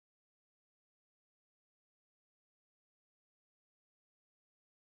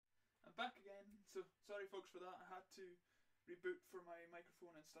So sorry folks for that, I had to reboot for my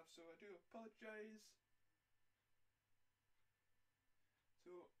microphone and stuff, so I do apologise.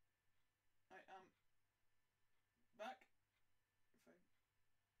 So I am back.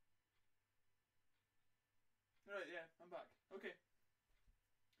 Right, yeah, I'm back. Okay.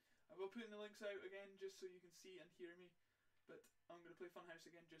 I will put in the links out again just so you can see and hear me, but I'm going to play Funhouse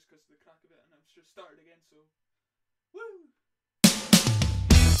again just because of the crack of it, and I've just started again, so woo!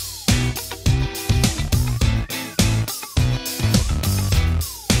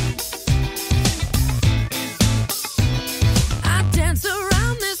 I dance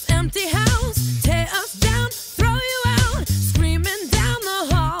around this empty house, tear us down, throw you out, screaming down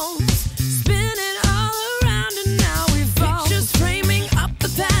the halls, spinning all around, and now we fall. Pictures framing up the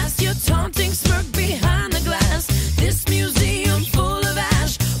past, your taunting smirk behind the glass. This museum full of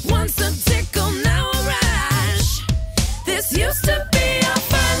ash, once a tickle, now a rash. This used to be a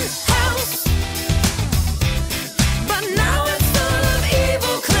fun house, but now it's full of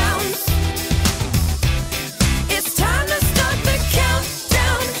evil clowns. It's time to start the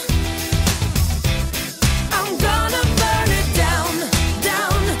countdown. I'm gonna burn it down,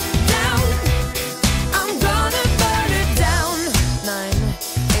 down, down. I'm gonna burn it down. 9,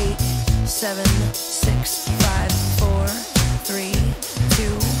 8, 7, 6, 5, 4, 3,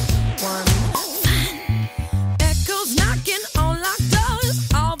 2, 1. Echoes knocking on locked doors,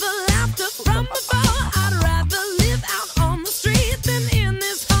 all the laughter from before. I'd rather live out on the street than in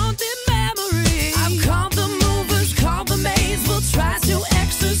this haunted memory. I've called the movers, called the maids. We'll try to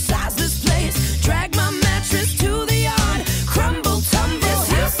exercise this place. Drag my mattress to the yard, crumble, tumble. This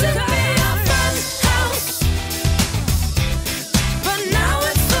used to be a fun house, but now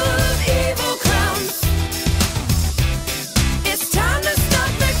it's full of evil clowns. It's time to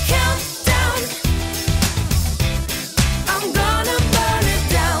start the countdown. I'm gonna burn it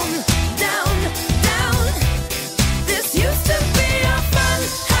down, down, down. This used to be a fun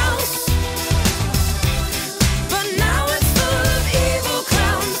house, but now it's full of evil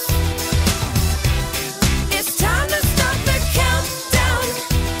clowns. It's time to start the countdown.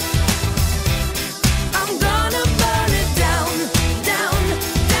 I'm gonna burn it down, down,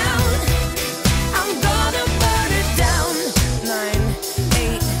 down. I'm gonna burn it down. 9,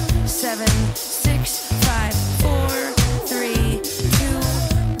 8, 7, 6, 5, 4, 3, 2,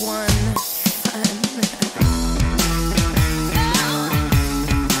 1.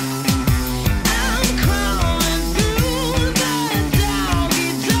 I'm crawling through the doggy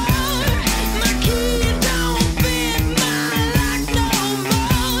door. My key don't fit my lock no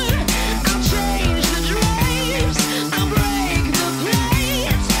more. I'll change the drapes, I'll break the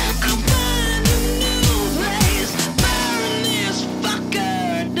plates, I'll find a new place, burn this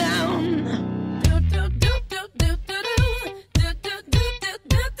fucker down.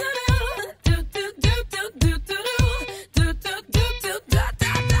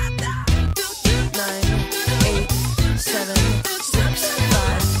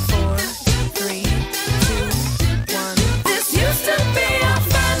 This used to be a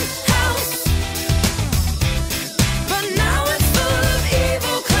fun house, but now it's full of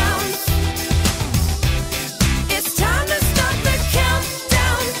evil clowns. It's time to start the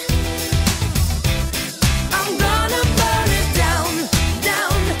countdown. I'm gonna burn it down,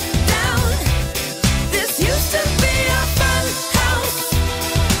 down, down. This used to be a fun house,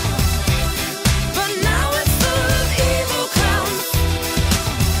 but now it's full of evil clowns.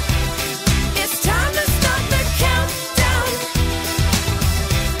 It's time to start the countdown.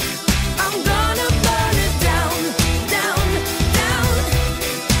 I'm gonna burn it down, down, down.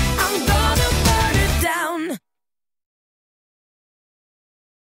 I'm gonna burn it down.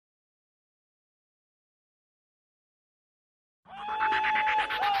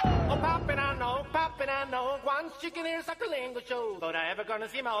 Oh, poppin', I know. Once chicken ears like a lingo show. But I ever gonna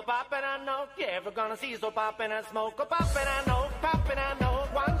see my oh, poppin', I know. You ever gonna see so poppin' and smoke? Oh, poppin', I know.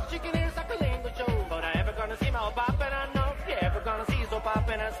 Once chicken ears like a lingo show. But I ever gonna see my oh, poppin', I know. You ever gonna see so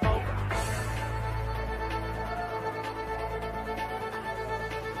poppin' and smoke?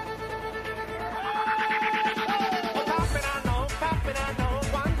 Oh, poppin', I know.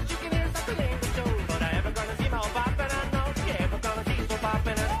 Once chicken ears like a lingo show. But I ever gonna see my oh, poppin', I know. You ever gonna see so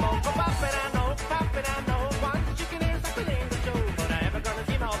poppin' and smoke? Oh, poppin', I know. Once chicken ears like a lingo show. But I ever gonna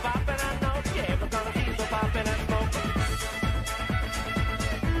see my oh, poppin', I know. You ever gonna see so poppin' and smoke?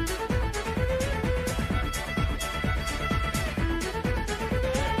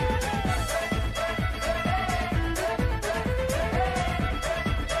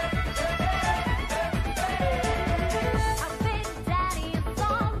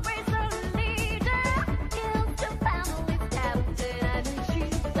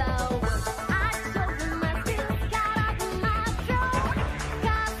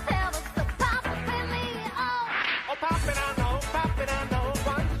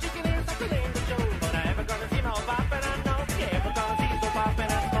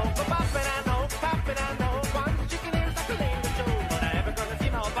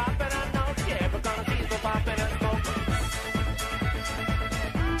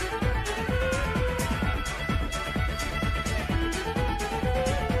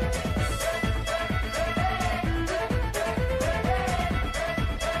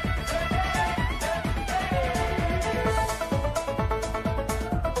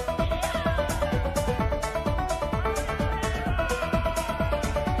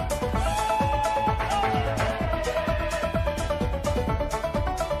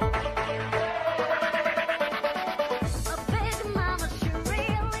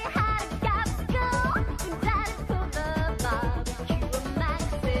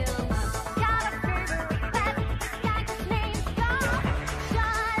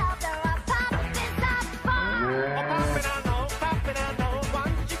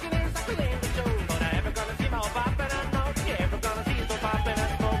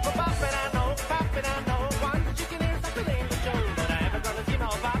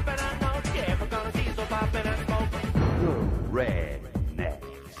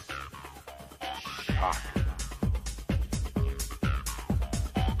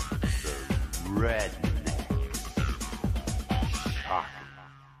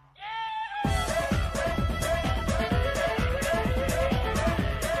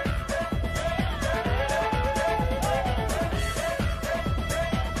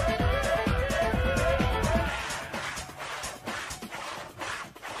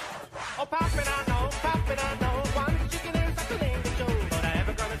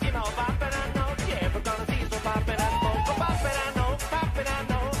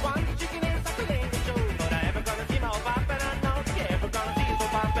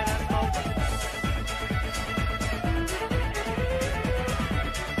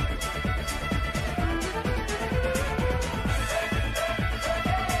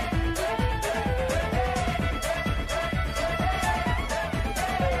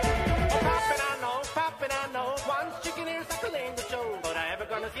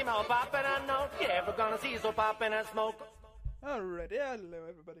 see my old poppin' and no, you ever gonna see so poppin' and smoke. Alrighty, hello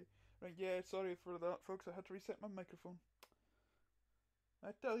everybody. Right, yeah, sorry for that, folks. I had to reset my microphone.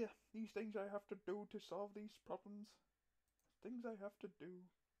 I tell you, these things I have to do to solve these problems. Things I have to do.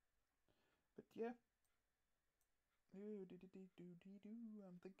 But yeah.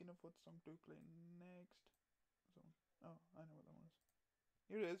 I'm thinking of what song to play next. Oh, I know what that one is.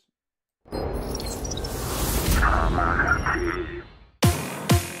 Here it is.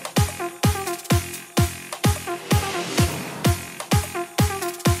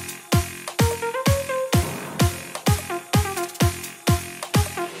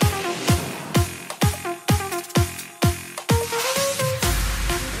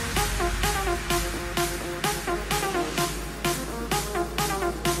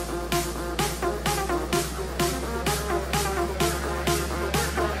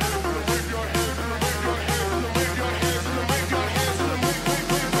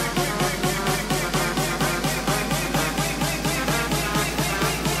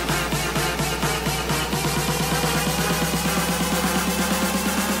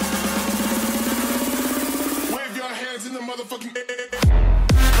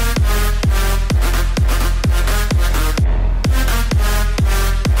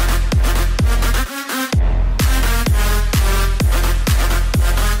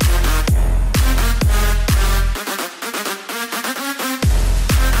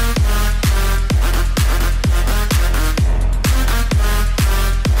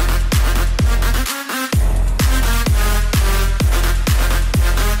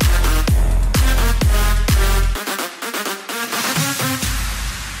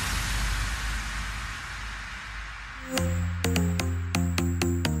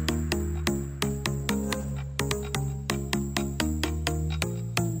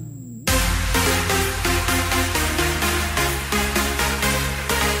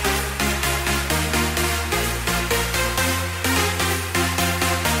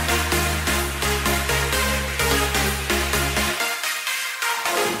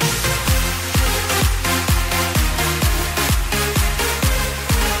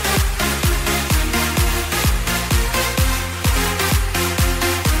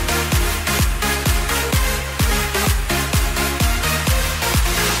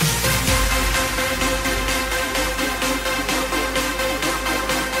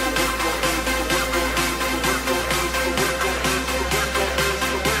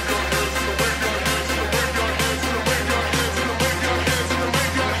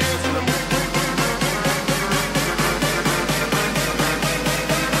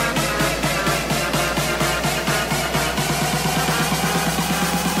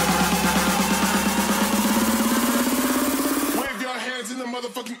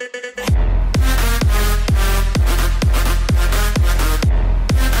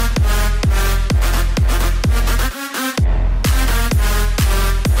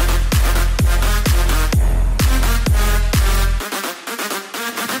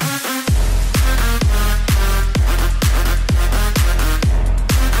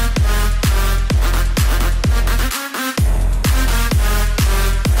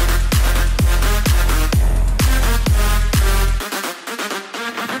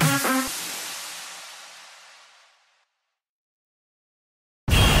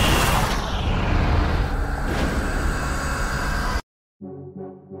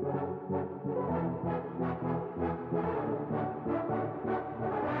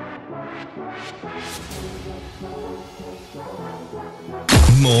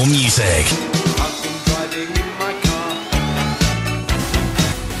 More music. I've been driving in my car.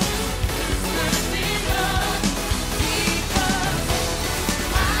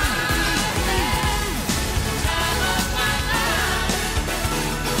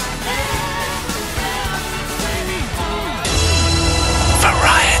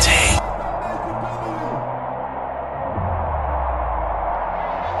 Variety.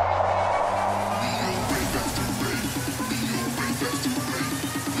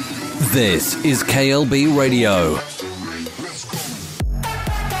 This is KLB Radio.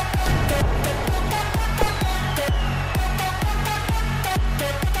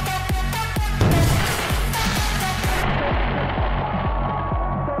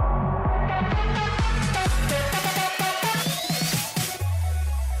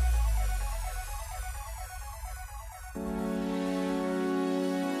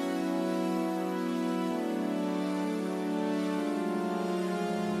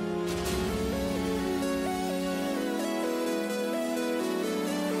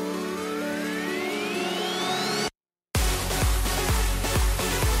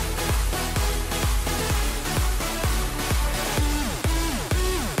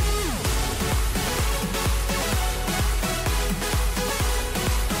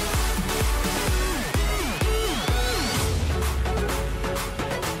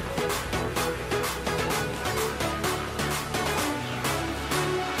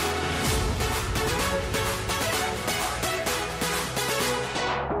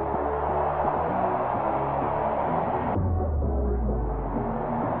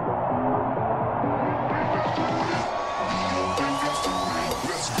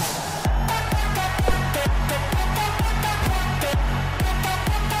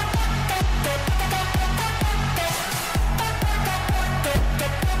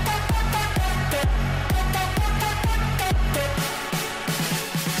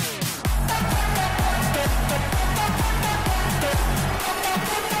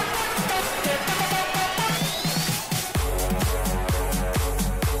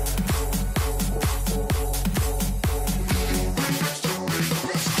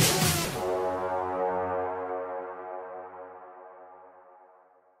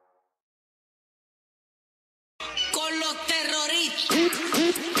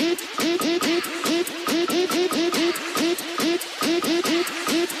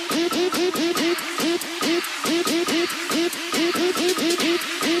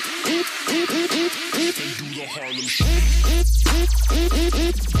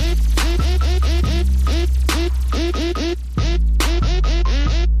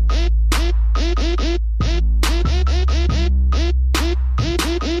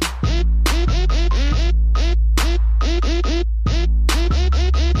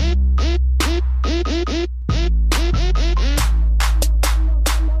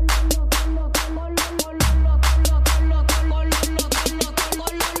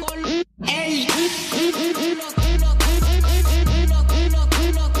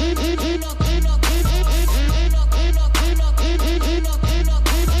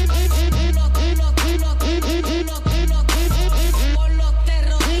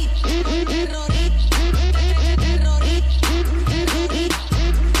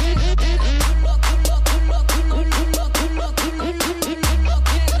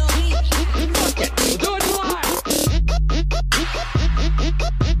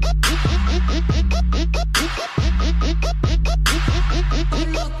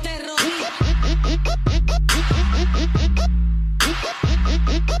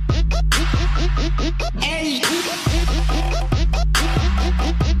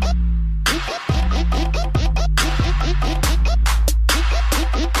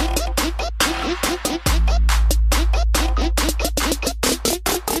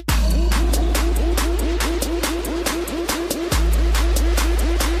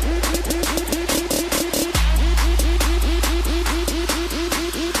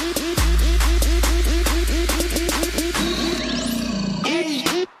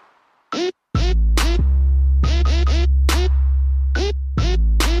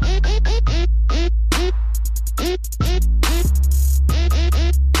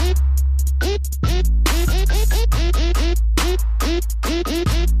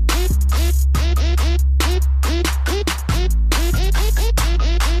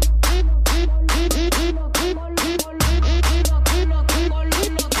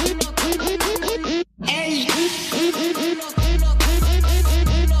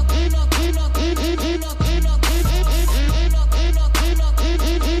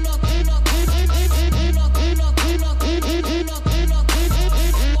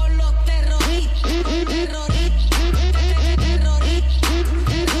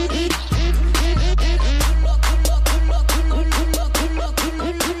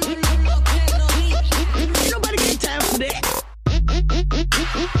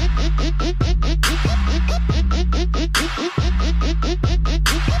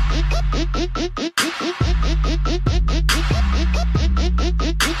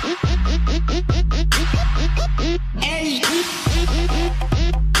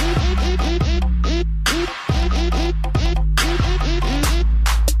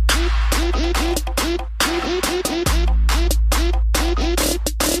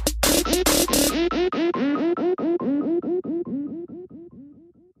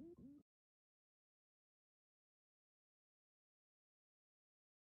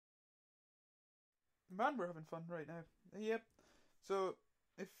 Man, we're having fun right now. Yep. So,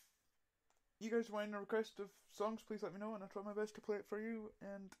 if you guys want a request of songs, please let me know, and I'll try my best to play it for you.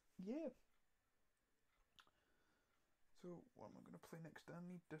 And yeah. So, what am I going to play next? I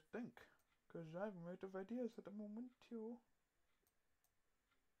need to think, because I'm out of ideas at the moment, too.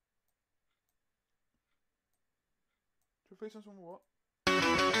 Should we play some what?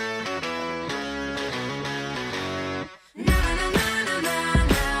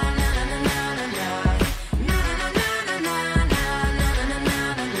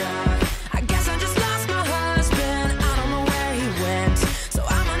 I guess I just lost my husband. I don't know where he went. So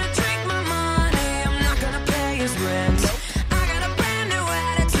I'm gonna drink my money. I'm not gonna pay his rent. I got a brand new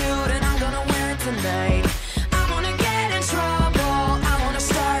attitude and I'm gonna wear it tonight. I wanna get in trouble. I wanna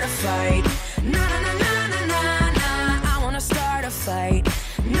start a fight. Na na na na na na na. I wanna start a fight.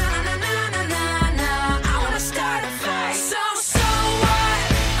 Na na na na na na. I wanna start a fight. So what?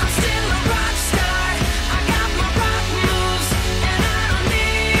 I'm still a rock star. I got my rock moves and I don't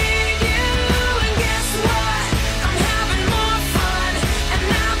need you. And guess what? I'm having more fun. And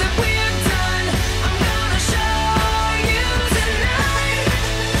now that we're done, I'm gonna show you tonight.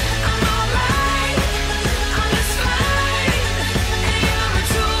 I'm alright. I'm just fine. And you're a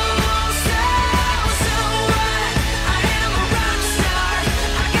tool. So what? I am a rock star.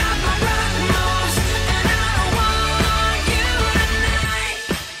 I got my rock moves and I don't want you tonight.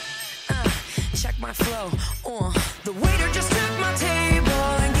 Check my flow. The waiter just took my table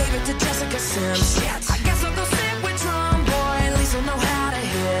and gave it to Jessica Sims. Shit. I guess I'll go sit with Drum Boy. At least I'll know how to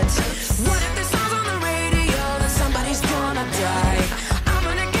hit. What if this song's on the radio? Then somebody's gonna die. I'm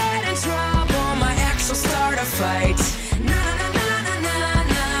gonna get in trouble. My ex will start a fight. Na na na na na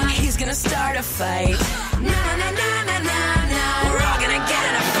na. He's gonna start a fight. Na na na na na na. We're all gonna get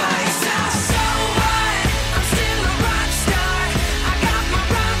in a fight. So what? I'm still a rock star. I got my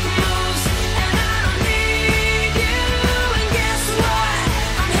rock moves and I don't need you. And guess what?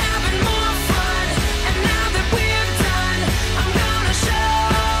 I'm having more fun. And now that we're done, I'm gonna show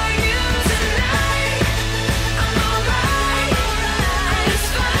you tonight. I'm alright. I'm just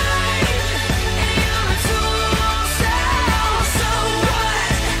fine. And you're a tool. So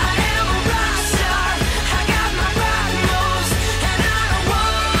what? I am a rock star. I got my rock moves and I don't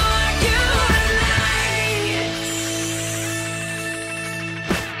want you tonight.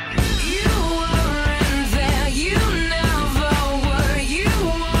 You weren't there, you never were. You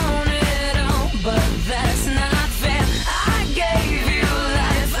wanted all, but that's not fair. I gave you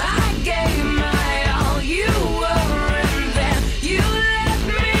life, I gave my all. You weren't there, you let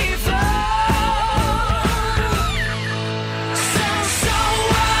me fall. So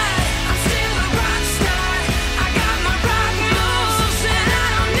what? I'm still a rock star. I got my rock moves and I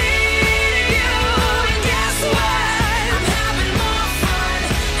don't need you. And guess what? I'm having more fun.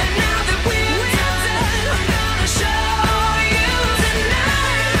 And now that we're done, I'm gonna show you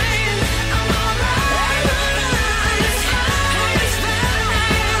tonight. I'm alright. I'm just fine.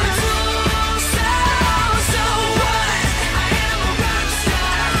 So what? I am a rock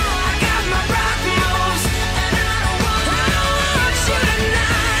star. I got my rock moves and I don't want you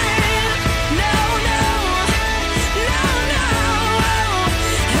tonight. No, no, no, no.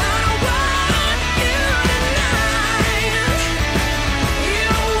 I don't want you tonight.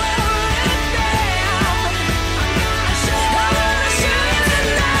 You weren't there. I'm gonna show you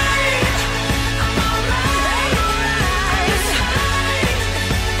tonight. I'm alright. I'm just fine.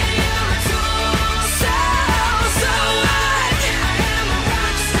 And you're a tool. So what? I am a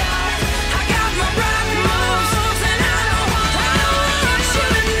rock star. I got my rock moves and I don't want you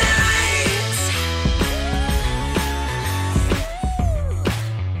tonight.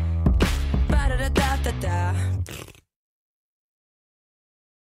 Ba-da-da-da-da-da.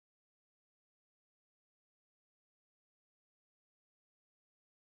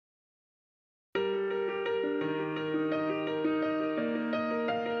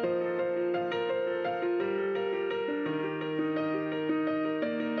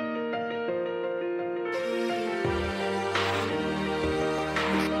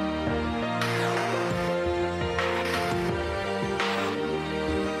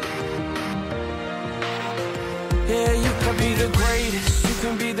 Yeah, you can be the greatest, you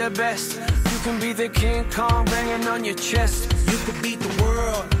can be the best. You can be the King Kong banging on your chest. You could beat the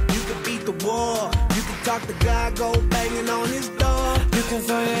world, you could beat the war. You could talk to God, go banging on his door. You can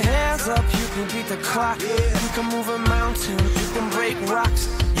throw your hands up, you can beat the clock. You can move a mountain, you can break rocks.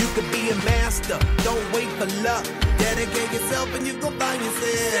 You could be a master, don't wait for luck. Dedicate yourself and you gon' find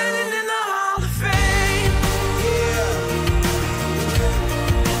yourself. Standing in the Hall of Fame, Yeah,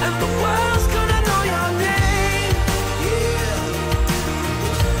 and the world's gonna know your name. yeah.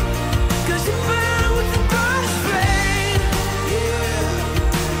 'Cause you burn with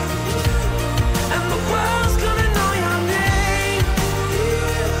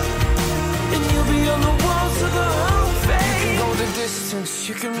distance,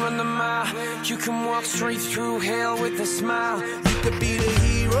 you can run the mile. You can walk straight through hell with a smile. You could be the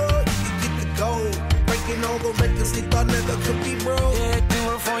hero, you could get the gold. Breaking all the records they thought never could be broke. Yeah, do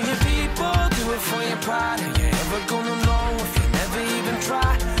it for your people, do it for your pride. Are you ever gonna know if you never even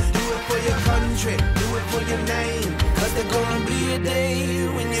try? Do it for your country, do it for your name. Cause there's gonna be a day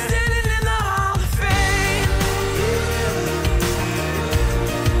when you're standing in the Hall of Fame. Yeah.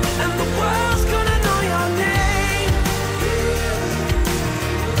 And the world's gonna know your name. Yeah.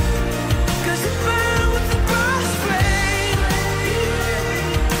 Cause you burn with the burst flame. Yeah.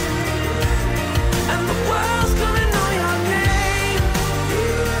 And the world's gonna know your name.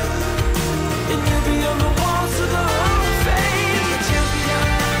 Yeah. And you'll be on the walls of the Hall of Fame. Be a champion.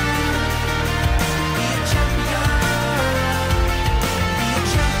 Be a champion. Be a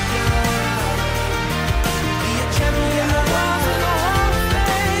champion. Be a champion. On the walls of the Hall of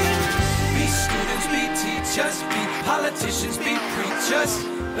Fame. Be students, be teachers, be politicians, be preachers.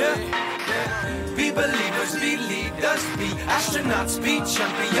 Yeah. Be believers, be leaders, be astronauts, be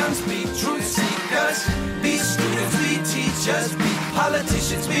champions, be truth seekers. Be students, be teachers, be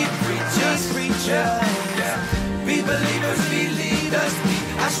politicians, be preachers. Yeah. Be believers, be leaders, be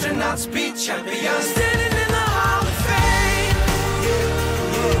astronauts, be champions. Standing in the Hall of Fame. Yeah.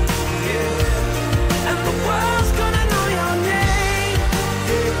 And the world's gonna know your name.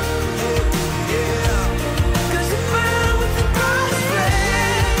 Yeah. Cause you burn with the burst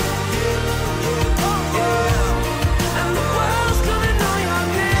flame. And the world's gonna know your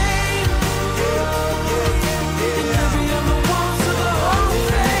name. And you'll be on the walls of the Hall of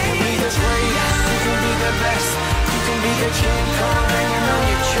Fame. You can be the greatest, you can be the best. You can be the King Kong hanging on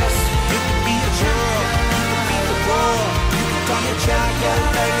your chest. You can be the hero, you can be the war. You can call your champion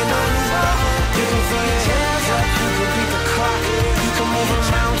banging on the wall. You can throw your hands up, you can beat the clock. You can move a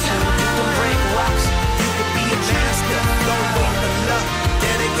mountain, you can break rocks. You can be a master, don't wait for luck.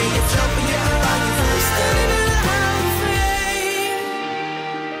 Dedicate yourself and your life to Standing in the Hall of Fame.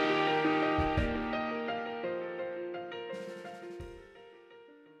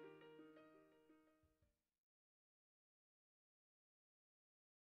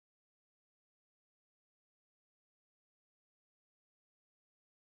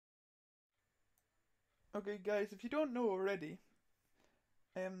 Okay, guys, if you don't know already,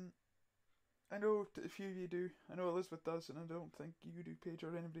 I know a few of you do. I know Elizabeth does, and I don't think you do, Paige,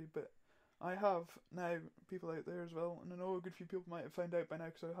 or anybody, but I have now people out there as well, and I know a good few people might have found out by now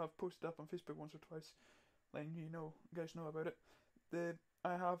because I have posted up on Facebook once or twice, letting you guys know about it.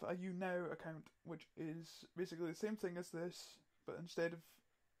 I have a YouNow account, which is basically the same thing as this, but instead of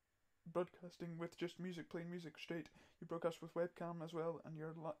broadcasting with just music, playing music straight, you broadcast with webcam as well, and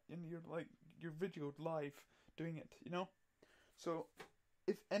you're videoed live doing it, So,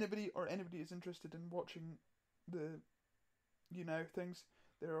 if anybody is interested in watching the YouNow things,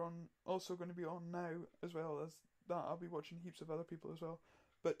 they're also going to be on now as well as that. I'll be watching heaps of other people as well,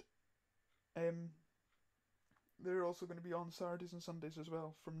 but they're also going to be on Saturdays and Sundays as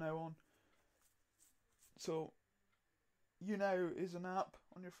well from now on. So, YouNow is an app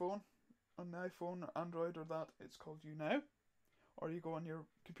on your phone, on the iPhone, Android, or that. It's called YouNow, or you go on your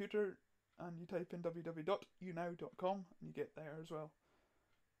computer and you type in www.younow.com and you get there as well.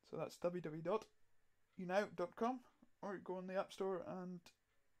 So that's www.younow.com, or you go on the App Store and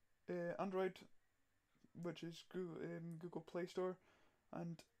Android, which is Google Play Store,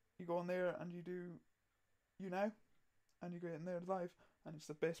 and you go on there and you do YouNow, and you get in there live, and it's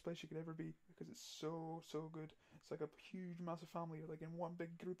the best place you could ever be because it's so good. It's like a huge, massive family. You're like in one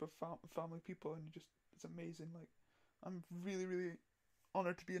big group of family people, and it's amazing. Like, I'm really, really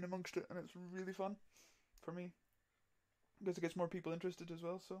honoured to be in amongst it, and it's really fun for me because it gets more people interested as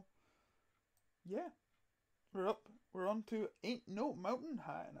well. So, yeah, we're on to Ain't No Mountain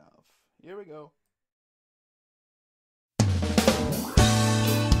High Enough. Here we go.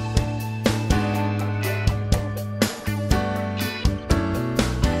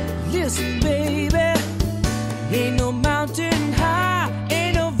 Listen, baby, ain't no mountain high,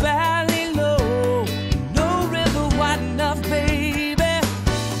 ain't no valley low, no river wide enough, baby.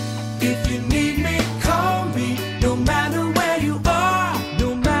 If you need me, call me, no matter where you are,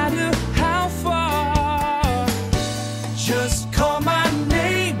 no matter how far. Just call my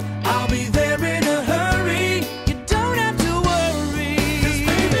name, I'll be there in a hurry. You don't have to worry. 'Cause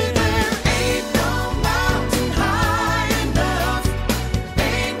baby, there ain't no mountain high enough,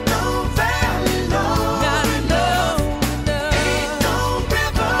 ain't no valley low, not enough.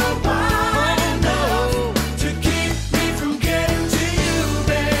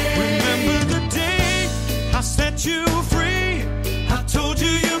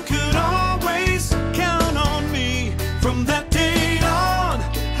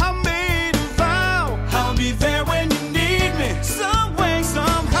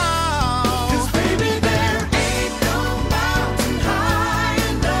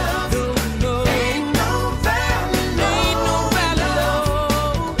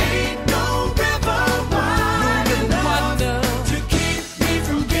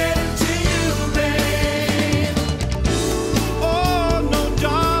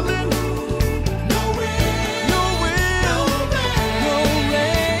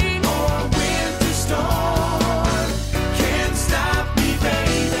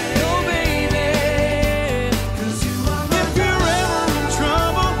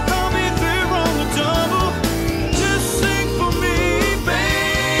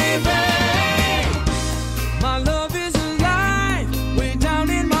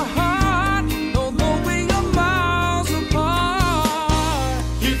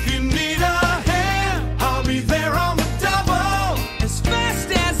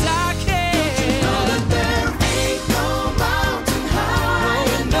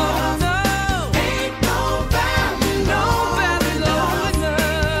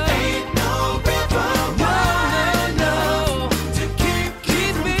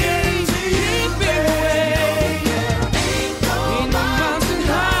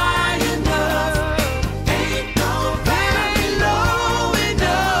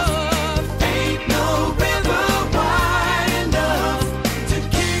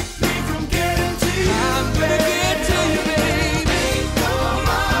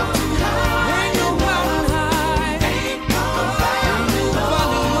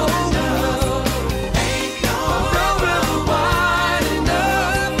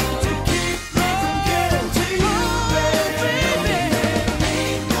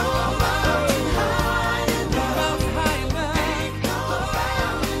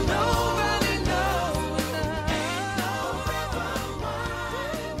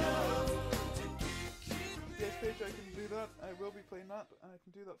 that, and I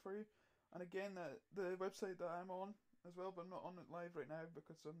can do that for you. And again, the website that I'm on as well, but I'm not on it live right now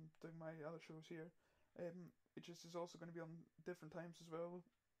because I'm doing my other shows here. It just is also going to be on different times as well,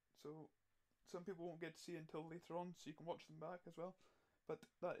 so some people won't get to see it until later on, so you can watch them back as well. But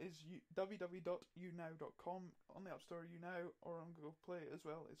that is www.younow.com. On the App Store, YouNow, or on Google Play as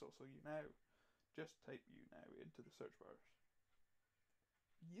well, is also YouNow. Just type YouNow into the search bars.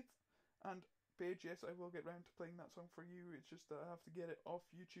 Yep. And Paige, yes, I will get round to playing that song for you. It's just that I have to get it off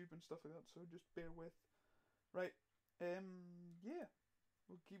YouTube and stuff like that, so just bear with. Right. Yeah.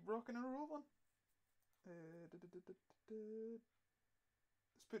 We'll keep rocking and rolling. Let's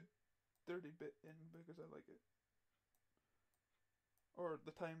put Dirty Bit in because I like it. Or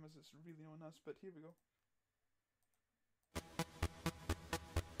The Time as it's really known as, but here we go.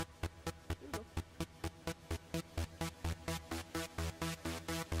 Here we go.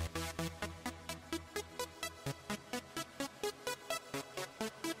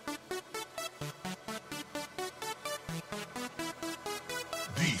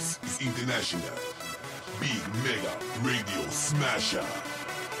 This is International Big Mega Radio Smasher.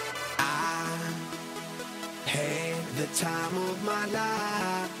 I had the time of my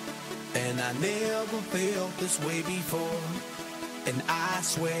life, and I never felt this way before. And I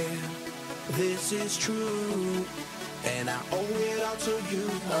swear this is true, and I owe it all to you.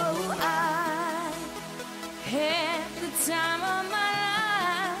 Oh, I had the time of my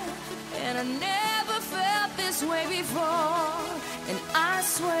life, and I never felt this way before. And I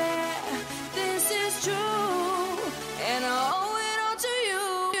swear this is true, and I owe it all to you.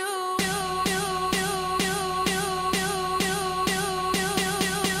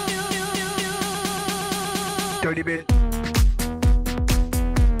 Dirty Bit.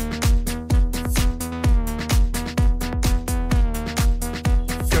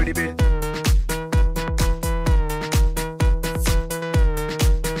 Dirty Bit.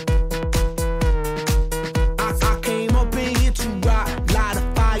 I came up in here to rock, light a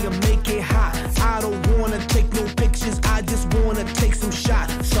fire, make it hot. I don't wanna take no pictures, I just wanna take some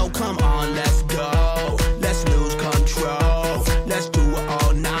shots. So come on, let's go, let's lose control. Let's do it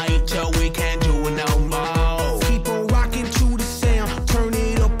all night till we can't do it no more. Keep on rocking to the sound, turn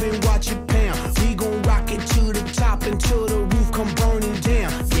it up and watch it pound. We gon' rock it to the top until the roof come burning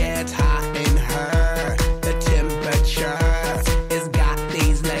down. Yeah, it's hot in her, the temperature has got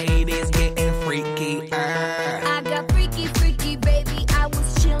these ladies getting freaky. I got freaky, freaky, baby. I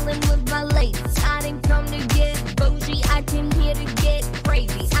was chilling with my ladies. I didn't come to get bougie. I came here to get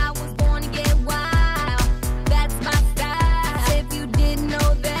crazy. I was born to get wild. That's my style. If you didn't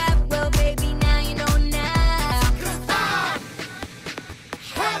know that, well, baby, now you know now. 'Cause I'm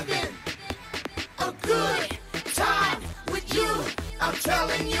having a good time with you. I'm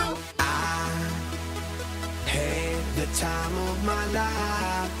telling you. I had the time of my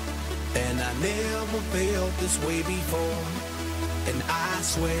life, and I never felt this way before. And I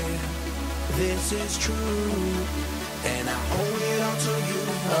swear this is true, and I owe it all to you.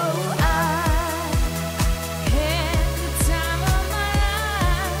 Oh, I had the time of my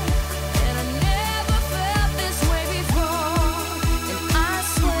life, and I never felt this way before. And I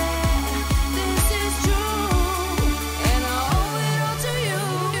swear this is true, and I owe it all to you.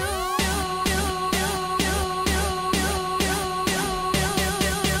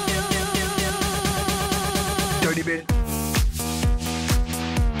 Dirty Bit.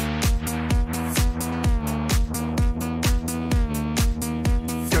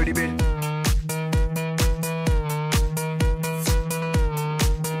 Dirty Bit.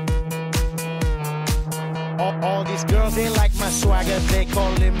 All these girls, they like my swagger, they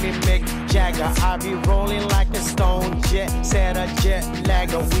calling me Mick Jagger. I be rolling like a stone jet, set a jet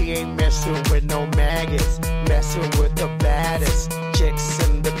lagger. We ain't messing with no maggots, messing with the baddest chicks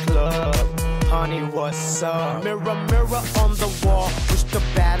in the club. Honey, what's up? Mirror, mirror on the wall, who's the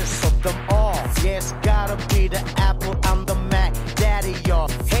baddest of them all? Yeah, it's gotta be the Apple, I'm the Mac. Daddy, y'all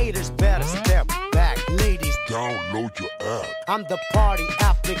haters better step back. Ladies, Download your app. I'm the party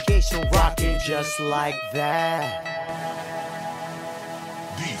application rocking just like that.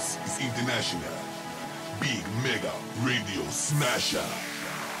 This is International Big Mega Radio Smasher.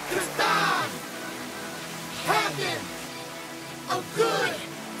 'Cause I'm having a good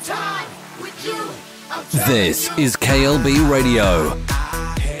time with you. I'm telling This you. is KLB Radio.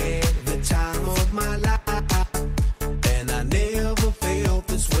 I had the time of my life, and I never felt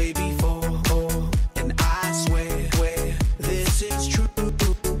this way before. And I swear this is true,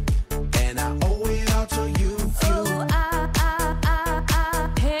 and I owe it all to you. Oh, I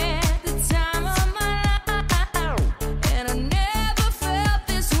had the time of my life, and I never felt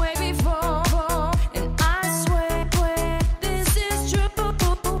this way before. And I swear this is true.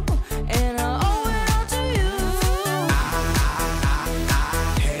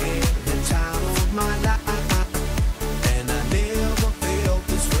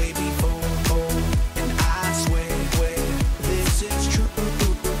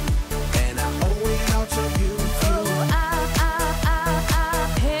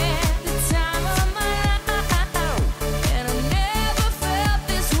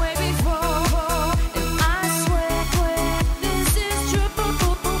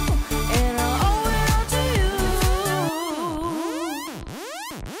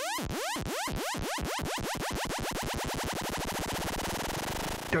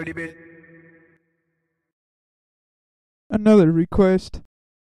 incredible. Another request.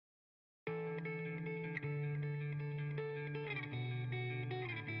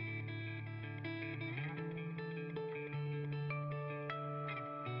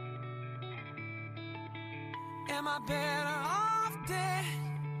 Am I better off dead?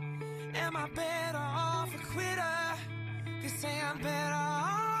 Am I better off a quitter? They say I'm better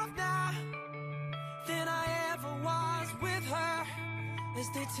off now than I ever was with her. As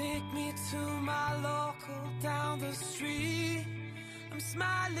they take me to my local down the street, I'm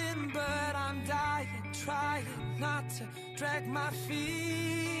smiling but I'm dying, trying not to drag my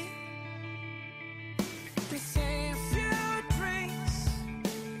feet. They say a few drinks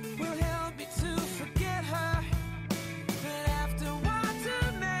will help me to forget her, but after one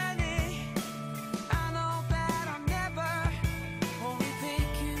too many, I know that I'll never. Only they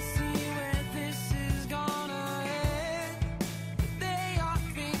can see where this is gonna end. They all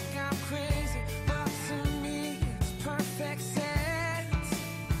think I'm crazy, but to me it's perfect sense.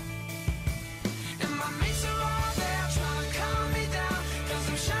 And my mates are all there trying to calm me down, 'cause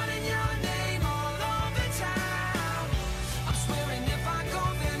I'm shouting your name all over town. I'm swearing if I go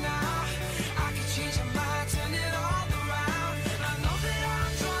there now, I can change your mind, turn it all around. I know that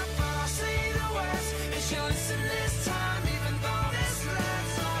I'm drunk, but I'll say the words, and she'll listen this time, even though this last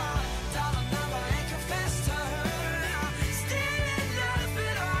song dial a number and confess to her. I'm still in love,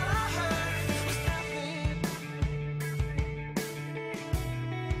 but all I heard was nothing.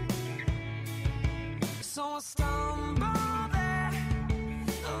 So I stumble there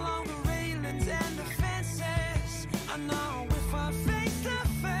along the railings and the fences. I know if we're face to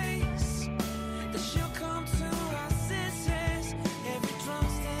face, that she'll come to her senses. Every drum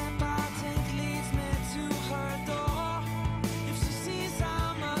step I take leads me to her door. If she sees how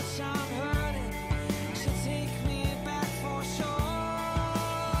much I'm hurting, she'll take me back for sure.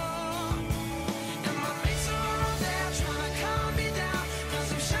 And my mates are all there trying to calm me down, 'cause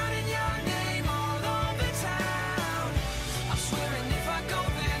I'm shouting your name all over town. I'm swearing if I go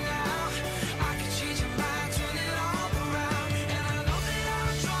there now, I can change your mind, turn it all around. And I know that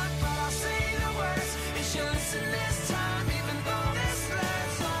I'm drunk, but I'll say the words, and she'll listen this time, even though this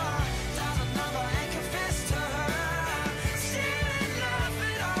last song dial a number and confess to her. I'm still in love,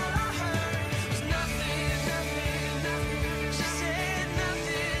 but all I heard was nothing, nothing, nothing. She said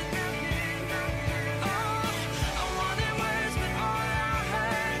nothing, nothing, nothing. Oh, I wanted words, but all I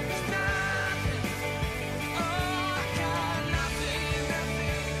heard was nothing. Oh, I got nothing,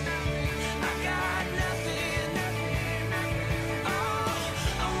 nothing, nothing. I got nothing, nothing, nothing. Oh,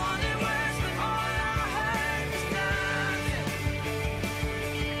 I wanted words, but all I heard was nothing.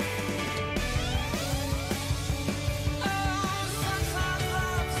 Oh, sometimes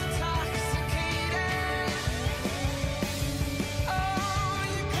love's intoxicating. Oh,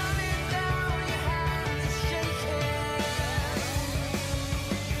 you're coming down, your hands are shaking.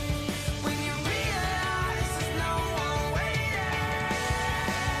 When you realize there's no one waiting.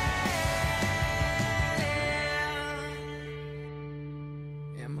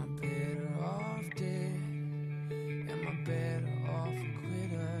 Am I better off dead? Am I better off a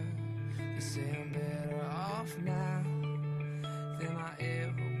quitter? They say I'm better off now than I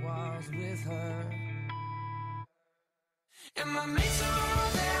ever was with her. And my mates are all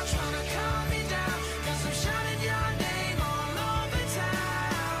there trying to calm me down, 'cause I'm shouting your name all over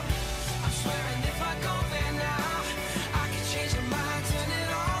town. I'm swearing if I go there now, I can change your mind, turn it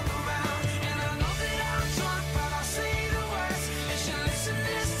all around. And I know that I'm drunk, but I'll say the words, and she'll listen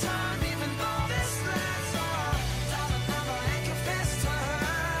this time, even though this last song dial a number and confess to her.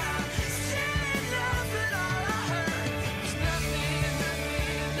 I'm still in love, but all I heard was nothing,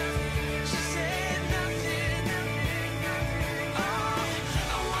 nothing, nothing. She said nothing, nothing, nothing. Oh,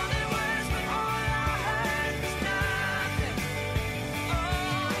 I wanted words, but all I heard was nothing. Oh,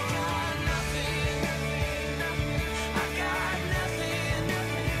 I got nothing, nothing, nothing. I got nothing,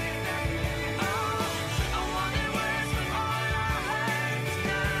 nothing, nothing. Oh, I wanted words, but all I heard was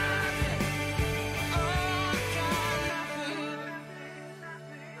nothing. Oh, I got nothing,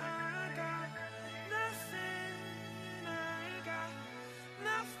 nothing. I got nothing. I got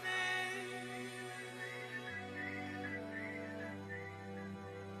nothing.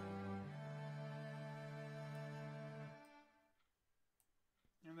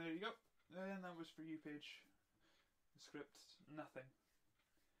 And there you go. And that was for you, Paige. The script, nothing.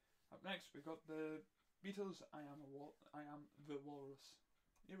 Up next, we got the Beatles. I am the Walrus.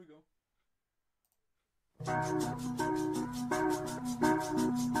 Here we go.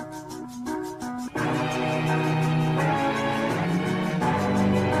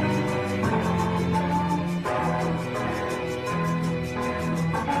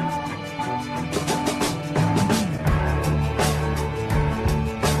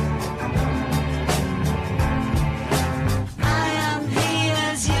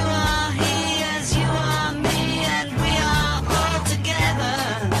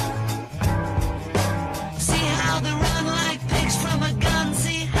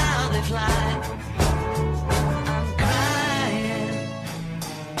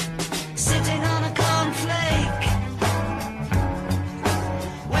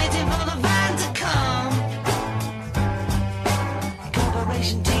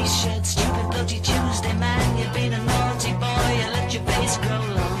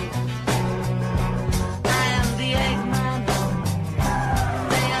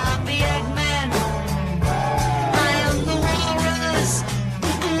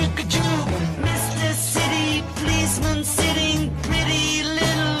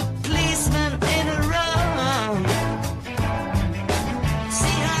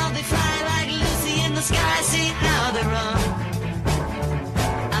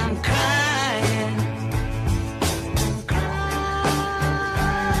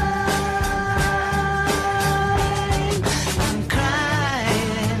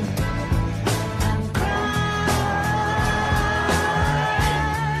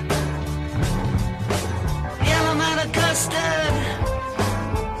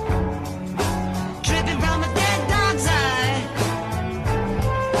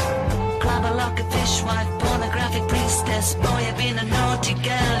 dress. Boy, you've been a naughty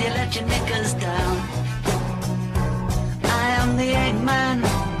girl, you let your knickers down. I am the Eggman.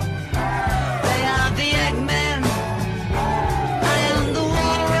 They are the Eggmen. I am the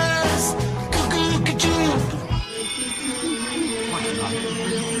walrus. Cuckoo-cuckoo.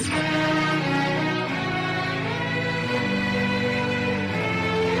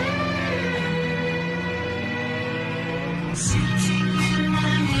 Sitting in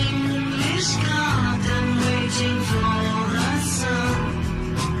an English garden, waiting for the sun.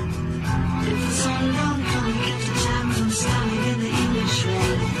 If the sun don't come, get the jam from standing in the English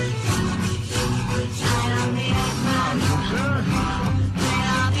rain. I am the Eggman. They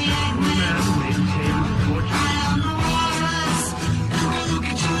are the Eggmen. I am the walrus.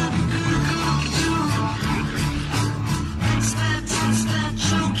 Cuckoo-cuckoo. Expert,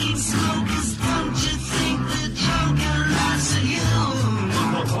 choking smokers. Don't you think the Joker laughs at you?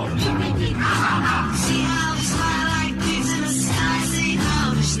 See how we smile like pigs in the sky. See how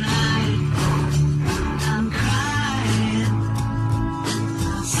we slide. I'm crying.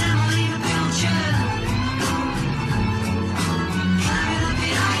 Semolina Pilcher. Climbing up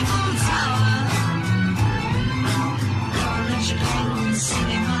the Eiffel Tower. Richard Holland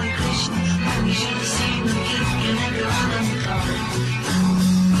singing Hare Krishna. You should have seen the gift in every one of the color.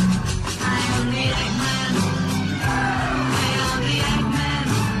 I am the Eggman. They are the Eggmen.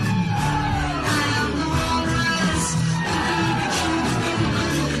 I am the walrus.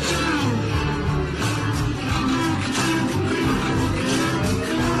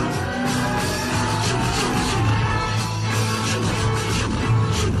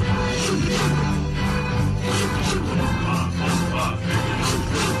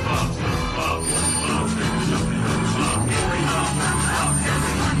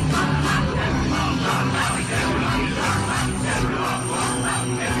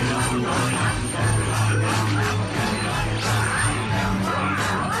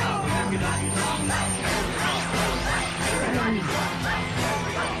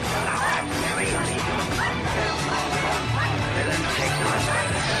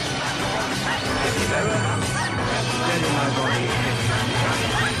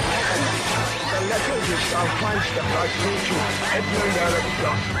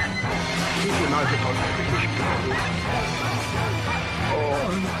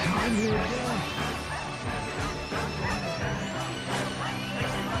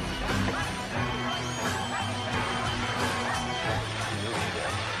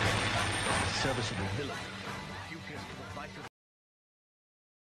 Serviceable villain. You pierce to the vital.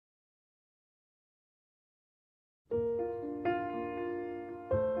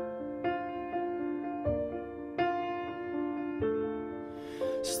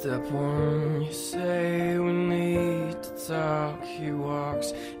 Step one, you say we need to talk. He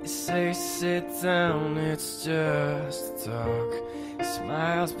walks, you say sit down, it's just talk. He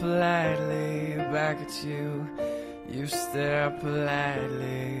smiles politely back at you. You stare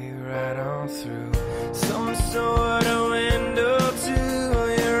politely right on through some sort of window to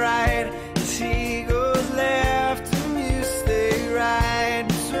your right. As he goes left and you stay right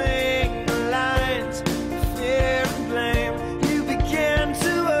between the lines of fear and blame. You begin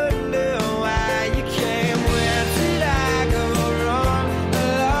to wonder why you came. Where did I go wrong? I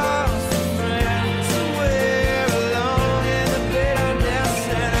lost a friend somewhere along in the bitterness,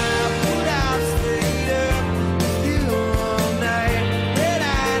 and I put out straight up with you all night. That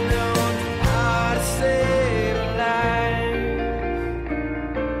I know how to save a life.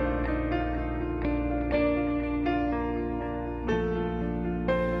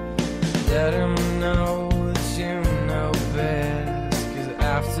 Let him know that you know best, 'cause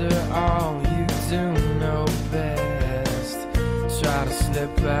after all you do know best. Try to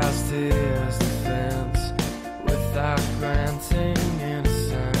slip past his defense without granting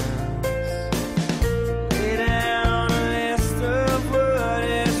innocence. Lay down a list of what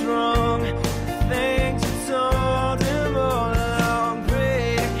is wrong, the things you told him all along.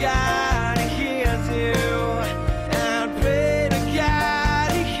 Pray to God he hears you, and pray to God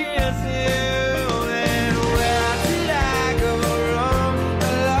he hears you. And where did I go wrong?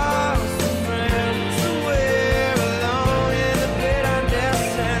 I lost a friend somewhere along in the bitterness,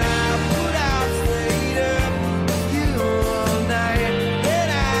 and I put out straight up with you all night.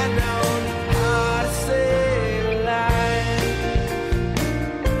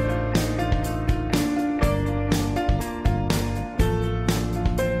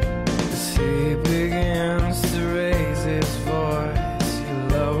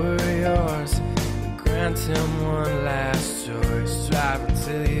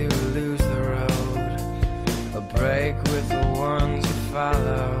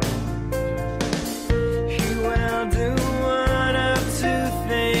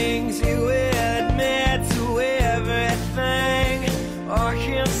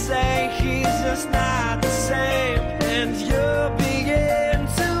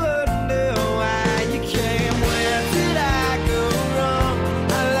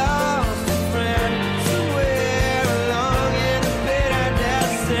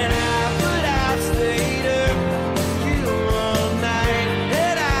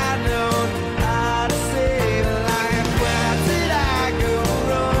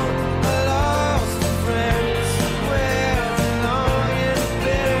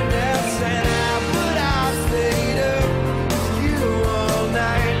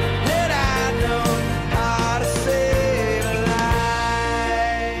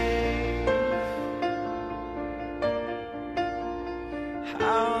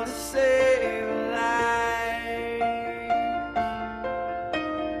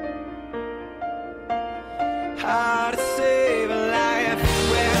 how to save a life.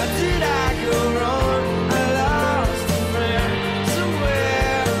 Where did I go wrong? I lost a friend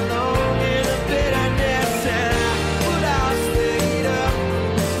somewhere along in the bitterness, and I stayed up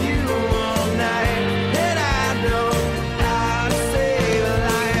with you all night, and I know how to save a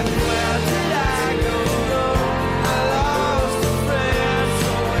life. Where did I go wrong? I lost a friend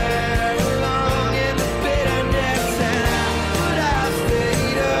somewhere along in the bitterness, and I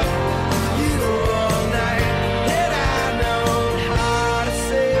stayed up with you all night, and I know how to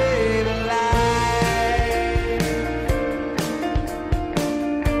save a life.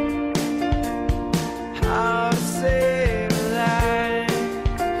 How to save a life.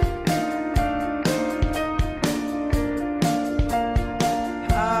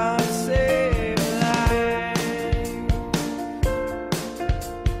 How to save a life.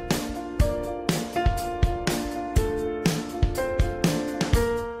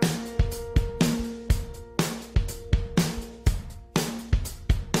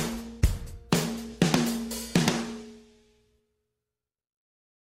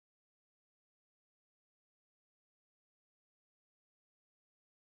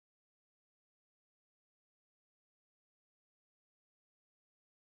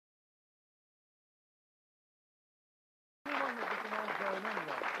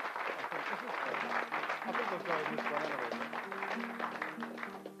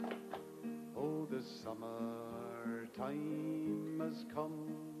 Oh, the summer time has come,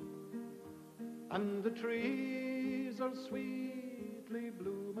 and the trees are sweetly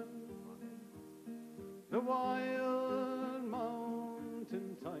blooming. The wild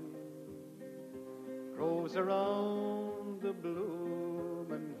mountain thyme grows around the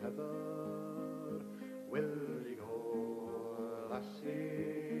blooming heather. Will you go,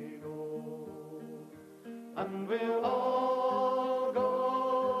 lassie, go? And we'll all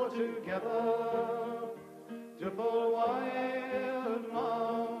go together to full wild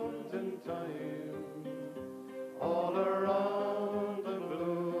mountain thyme, all around the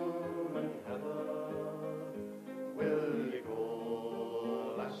blooming heather. Will you go,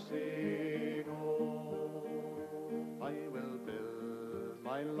 lassie, go? I will build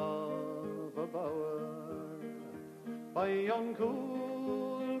my love a bower by yon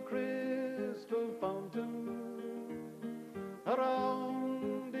cool crystal fountain.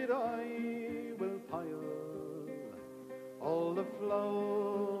 Around it I will pile all the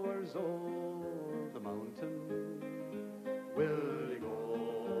flowers of the mountain. Will you go,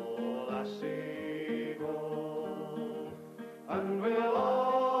 lassie, go? And we'll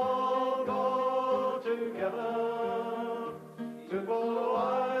all go together to full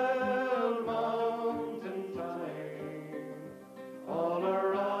wild mountain thyme, all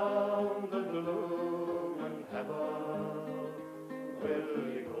around the blooming heather. Will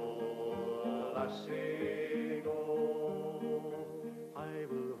you go, lassie, go? I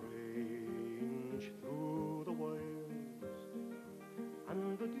will range through the wilds and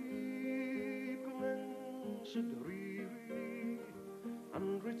the deep glens of dreary, and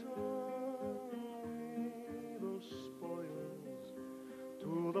return with the spoils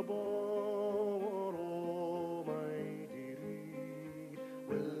to the bower, oh my dearie.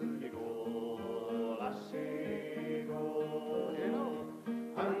 Will you go, lassie, go? You know,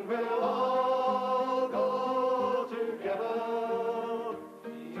 and we'll all go together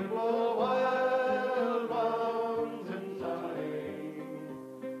to a wild mountain thyme,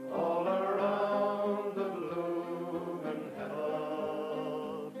 all around the blooming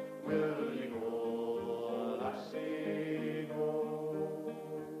heather. Will you go, lassie, go?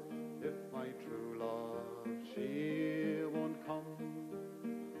 If my true love, she won't come,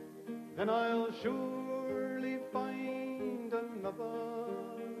 then I'll surely find another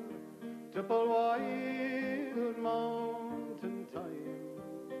to full wild mountain thyme,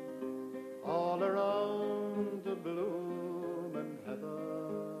 all around the blooming heather.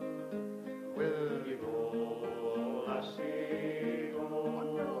 Will you go, lassie, go? On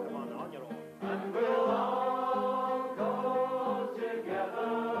your own. And we'll all go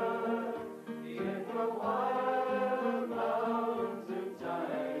together in the wild mountain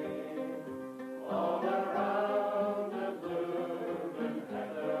thyme, all around the blooming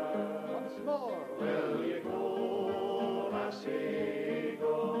heather. Once more. Will you go, lassie,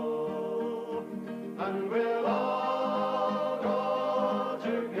 go? And we'll all go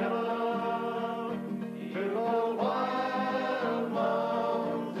together to the wild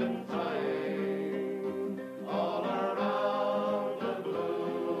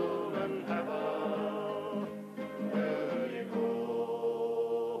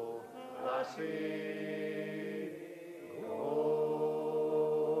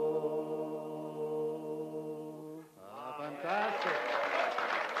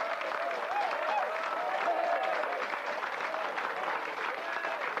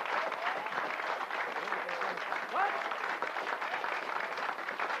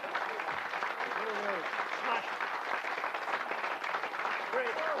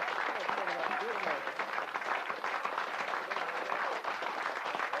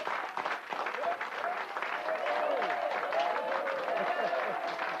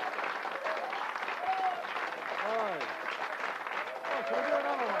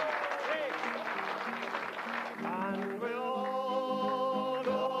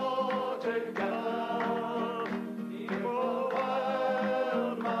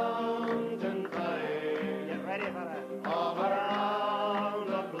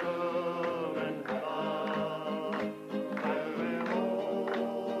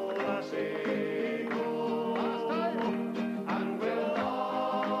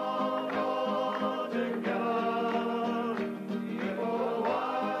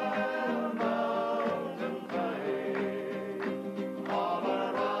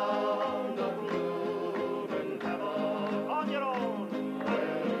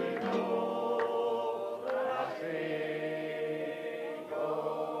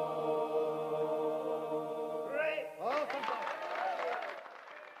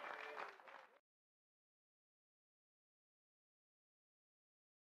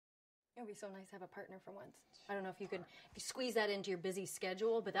It would be so nice to have a partner for once. I don't know if you could squeeze that into your busy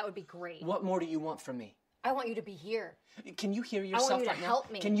schedule, but that would be great. What more do you want from me? I want you to be here. Can you hear I yourself want you right to now?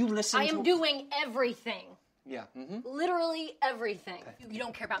 help me. Can you listen I to... am doing everything. Yeah, Literally everything. You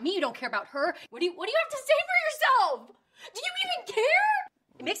don't care about me, you don't care about her. What do you have to say for yourself? Do you even care?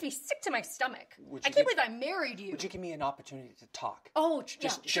 It makes me sick to my stomach. I can't believe I married you. Would you give me an opportunity to talk? Oh, yeah,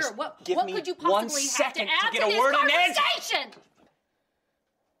 Just sure. What give me could you 1 possibly have to second to add get to a this word in edge? conversation?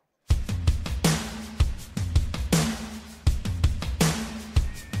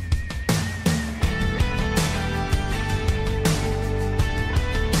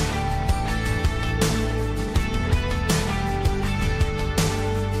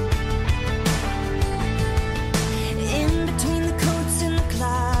 In between the coats in the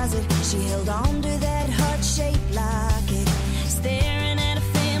closet, she held on to that heart-shaped locket, staring at a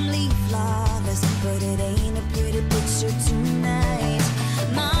family flawless, but it ain't a pretty picture tonight.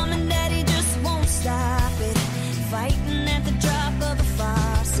 Mom and Daddy just won't stop it, fighting at the drop of a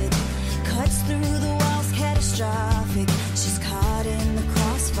faucet, cuts through the walls, catastrophic. She's caught in the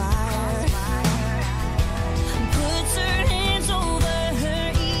crossfire. Puts her hands over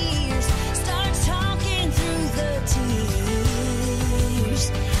her ears, starts talking through the tears.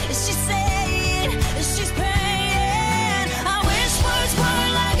 Is she saying, is she's praying? I wish words were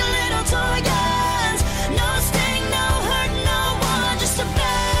like a little toy guns. No sting, no hurt, no one, just a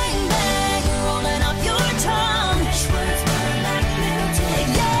bang, bang, rolling off your tongue. Wish words were like a little toy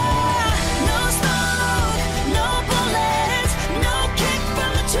guns. Yeah, no smoke, no bullets, no kick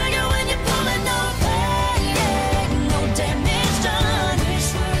from the trigger when you pull it, no pain, no damage done.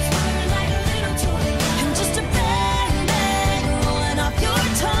 Wish words were like a little toy gun. And just a bang, bang, rolling off your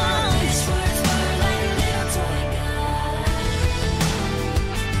tongue. Wish words were like a little toy gun.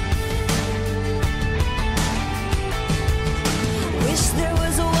 Wish there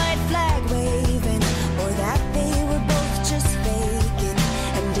was a white flag waving, or that they were both just faking,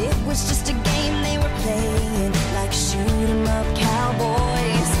 and it was just a game they were playing, like shoot 'em up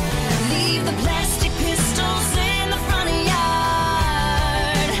cowboys. Leave the plastic pistols in the front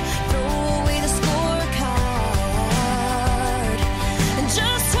yard, throw away the scorecard, and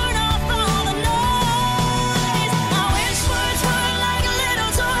just turn off all the noise. I wish words were like a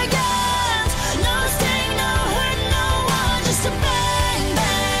little toy guns. No sting, no hurt, no one, just a bang,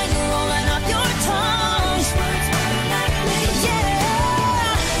 bang, rolling off your tongue. Wish words were like a little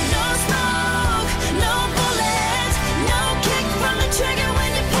yeah. No smoke, no bullets, no kick from the trigger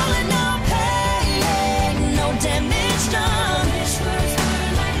when you pull it, no pain, no damage done. Wish words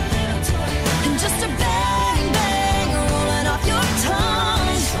were like a little toy gun. And just a bang, bang, rolling off your tongue.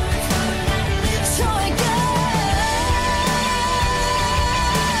 Wish words were like a little toy gun.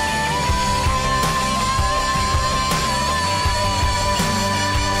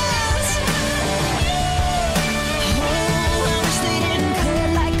 Oh, I wish they didn't cut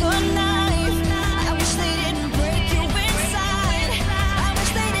like a knife. I wish they didn't break you inside. I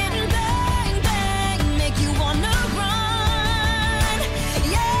wish they didn't bang, bang, make you wanna run.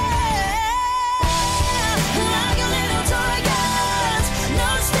 Yeah, like a little toy guns. No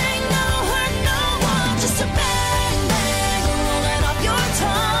sting, no hurt, no one, just a bang, bang, rolling off your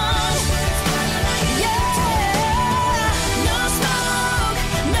tongue. Yeah, no smoke,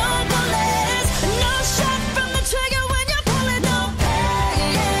 no bullets, no shot from the trigger when you pull it, no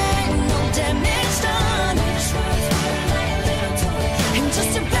pain, no damage done. Wish words were like a little toy gun. And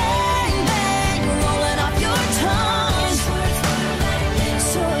just a bang, bang, rolling off your tongue. Wish words were like a little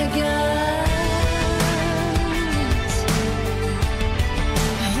toy guns.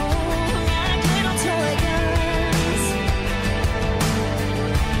 Oh, like little toy guns.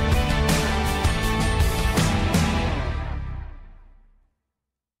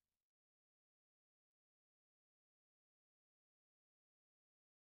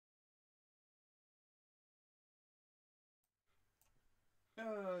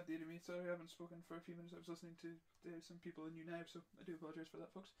 Dear me, sorry I haven't spoken for a few minutes. I was listening to some people in now, so I do apologise for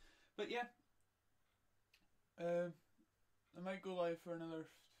that, folks. But yeah, I might go live for another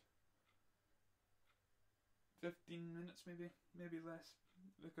 15 minutes, maybe less,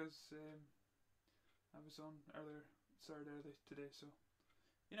 because I was on started early today, so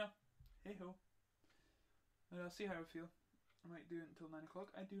hey ho. And I'll see how I feel. I might do it until 9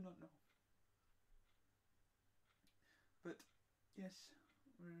 o'clock. I do not know. But yes,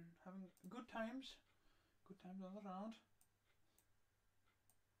 we're having good times. Good times all around.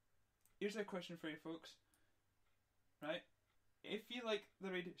 Here's a question for you folks. Right? If you like the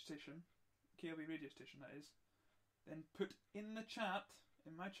radio station, KLB radio station that is, then put in the chat,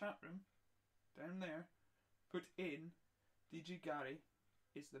 in my chat room, down there, put in DJ Gary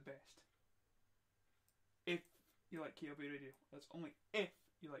is the best. If you like KLB Radio. That's only if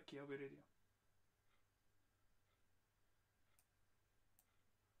you like KLB Radio.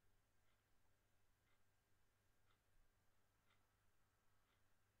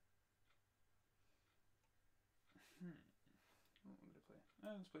 What would I play?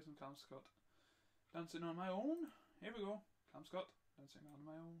 Let's play some Cam Scott. Dancing on My Own. Here we go. Cam Scott, Dancing on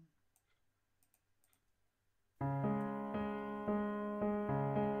My Own.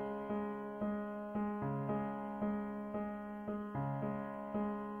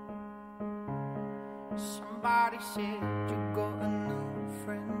 Somebody said you got a new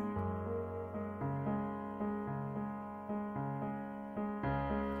friend.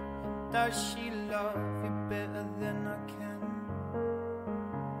 Does she love you better than I can?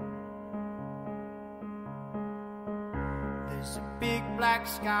 There's a big black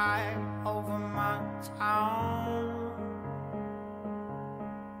sky over my town.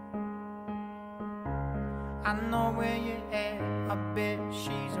 I know where you're at, I bet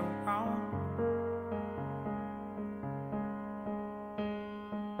she's around.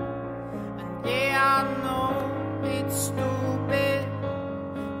 And yeah, I know it's stupid,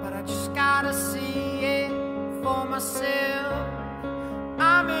 but I just gotta see it for myself.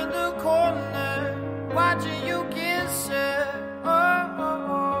 I'm in the corner, watching you kiss her. Oh, oh,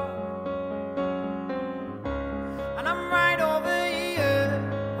 oh. And I'm right over here.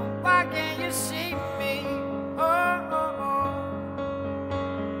 Why can't you see me? Oh, oh, oh.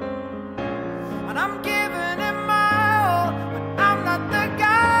 And I'm giving it my all, but I'm not the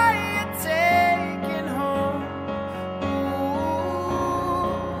guy you're taking home. Ooh,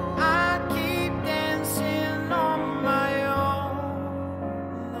 I keep dancing on my own.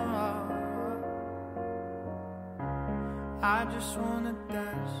 No. I just wanna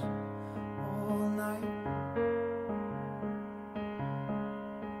dance all night.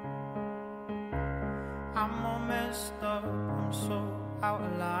 I'm all messed up, I'm so out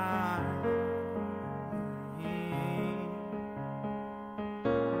of line.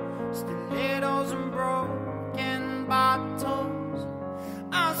 Stilettos and broken bottles,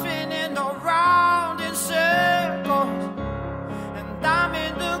 I'm spinning around in circles, and I'm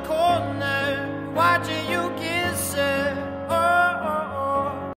in the corner watching you kiss her. Oh, oh,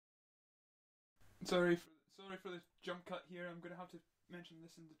 oh. Sorry for this jump cut here. I'm gonna have to mention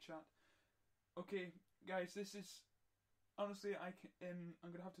this in the chat. Okay, guys, this is honestly I'm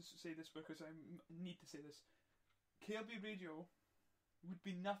gonna have to say this because I need to say this. KLB Radio would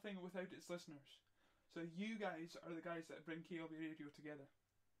be nothing without its listeners. So you guys are the guys that bring KLB Radio together.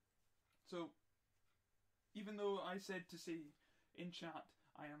 So even though I said to say in chat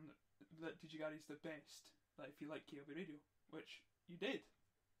that Digigari's the best, that if you like KLB Radio, which you did,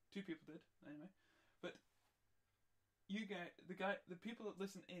 2 people did anyway, but you guys, the people that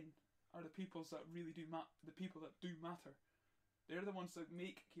listen in are the people that really do the people that do matter. They're the ones that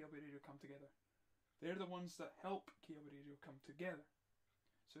make KLB Radio come together. They're the ones that help KLB Radio come together.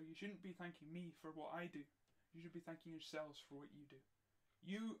 So you shouldn't be thanking me for what I do. You should be thanking yourselves for what you do.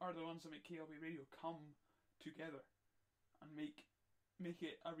 You are the ones that make KLB Radio come together and make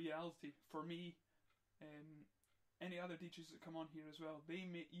it a reality. For me, any other DJs that come on here as well,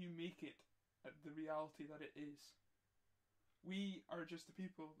 you make it the reality that it is. We are just the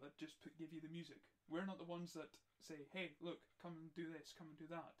people that just give you the music. We're not the ones that say, hey, look, come and do this, come and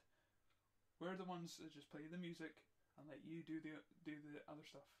do that. We're the ones that just play the music and let you do the other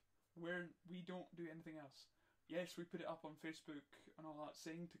stuff. We don't do anything else. Yes, we put it up on Facebook and all that,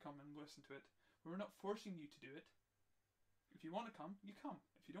 saying to come and listen to it. But we're not forcing you to do it. If you want to come, you come.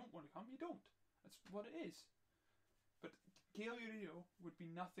 If you don't want to come, you don't. That's what it is. But KLU Radio would be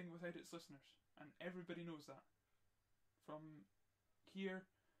nothing without its listeners, and everybody knows that. From here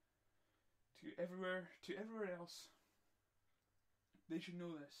to everywhere else, they should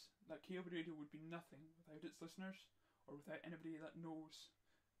know this, that KLB Radio would be nothing without its listeners, or without anybody that knows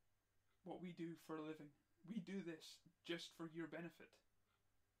what we do for a living. We do this just for your benefit.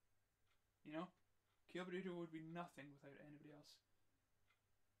 You know? KLB Radio would be nothing without anybody else.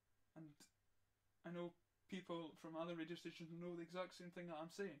 And I know people from other radio stations know the exact same thing that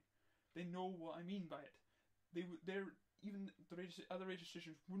I'm saying. They know what I mean by it. Even the other radio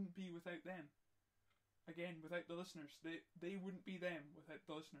stations wouldn't be without them. Again, without the listeners. They wouldn't be them without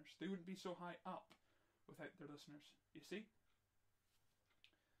the listeners. They wouldn't be so high up without their listeners. You see?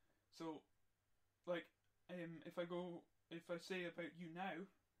 So, like, if I say about you now,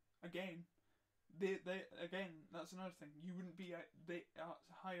 again, that's another thing. You wouldn't be at a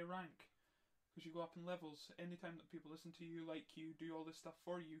higher rank because you go up in levels. Anytime that people listen to you, like you, do all this stuff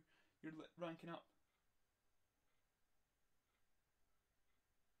for you, you're ranking up.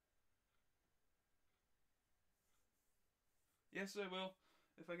 Yes, I will.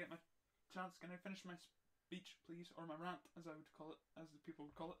 If I get my chance, can I finish my speech, please? Or my rant, as I would call it, as the people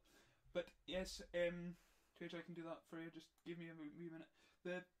would call it. But yes, Twitch, I can do that for you. Just give me a wee minute.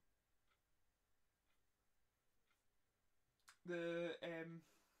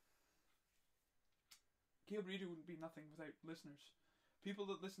 Caleb Radio wouldn't be nothing without listeners. People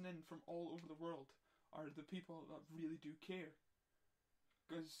that listen in from all over the world are the people that really do care.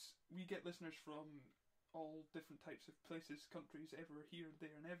 Because we get listeners from all different types of places, countries, everywhere, here,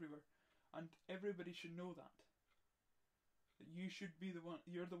 there, and everywhere. And everybody should know that. That you should be the one.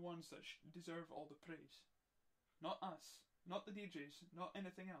 You're the ones that deserve all the praise. Not us. Not the DJs. Not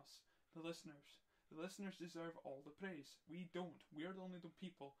anything else. The listeners. The listeners deserve all the praise. We don't. We're only the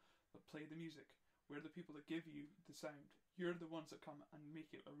people that play the music. We're the people that give you the sound. You're the ones that come and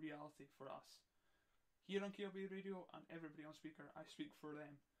make it a reality for us. Here on KLB Radio and everybody on speaker, I speak for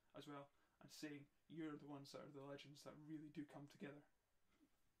them as well, and saying you're the ones that are the legends that really do come together.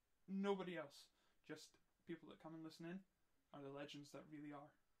 Nobody else. Just people that come and listen in are the legends that really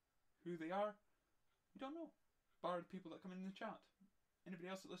are. Who they are, we don't know. Bar the people that come in the chat. Anybody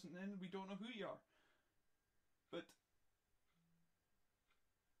else that listens in, we don't know who you are. But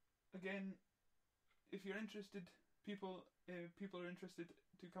again, if you're interested, people are interested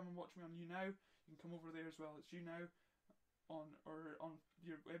to come and watch me on YouNow, you can come over there as well. It's YouNow on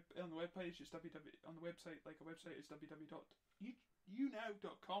the webpage. It's on the website, like a website, it's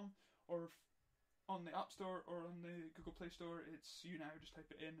www.younow.com, or on the App Store or on the Google Play Store, it's YouNow. Just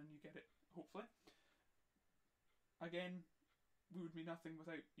type it in and you get it, hopefully. Again, we would be nothing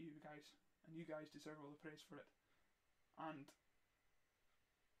without you guys, and you guys deserve all the praise for it. And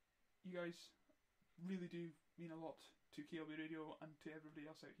you guys really do mean a lot to KLB Radio and to everybody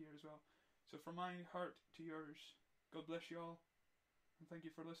else out here as well. So from my heart to yours, God bless you all, and thank you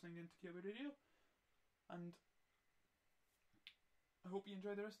for listening in to KLB Radio. And I hope you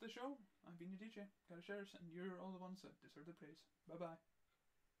enjoy the rest of the show. I've been your DJ, Gary Sherris, and you're all the ones that deserve the praise. Bye bye.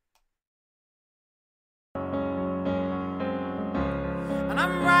 And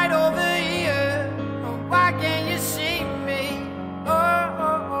I'm right over here. Oh, why can't you see me? Oh,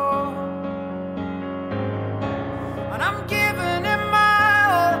 oh, oh. And I'm giving it my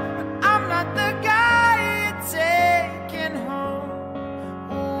all, but I'm not the guy you're taking home.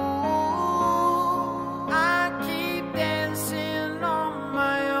 Ooh, I keep dancing on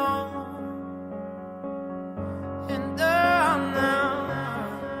my own. And now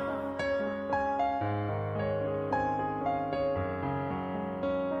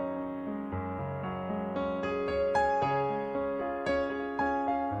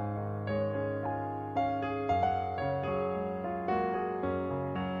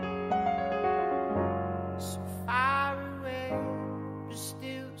so far away, but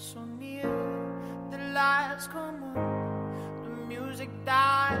still so near. The lights come on, the music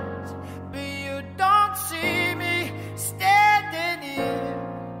dies, but you don't see me standing here.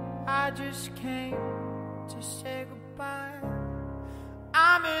 I just came to say goodbye.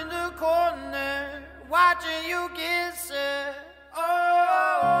 I'm in the corner, watching you kiss her. Oh,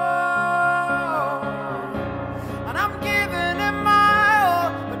 and I'm giving it my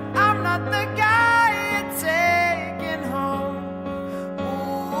all, but I'm not the guy you're taking home.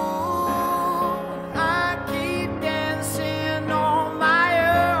 Ooh, I keep dancing on my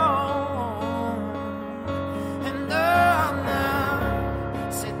own. And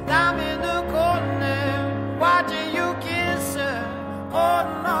now, said I'm in the corner, watching you kiss her. Oh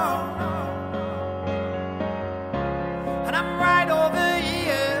no. And I'm right over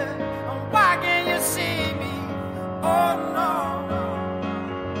here. Oh, why can't you see me? Oh no.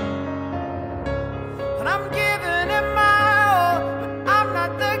 And I'm giving it my all, but I'm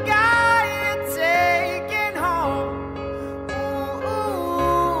not the guy you're taking home.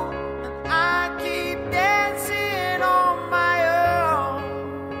 Ooh, and I keep dancing on my own.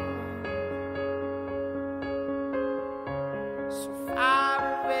 So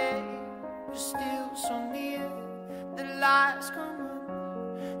far away, but still so near. The lights come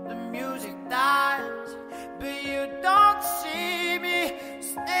on, the music dies, but you don't see me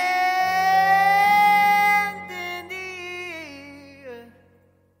standing here.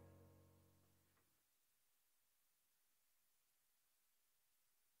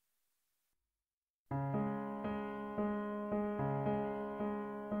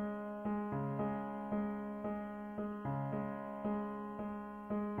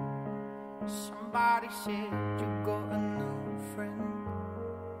 Somebody said you got a new friend.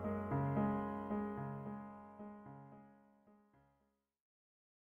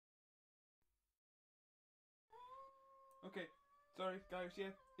 Okay, sorry guys,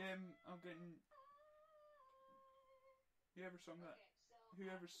 yeah, I'm getting Whoever sung that.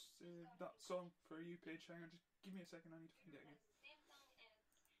 Whoever that song for you, Paige. Hang on, just give me a second. I need to find it again.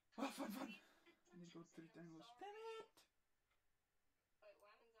 Oh, fun. I need to go through the downloads. Damn it!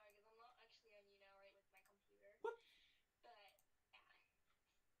 What?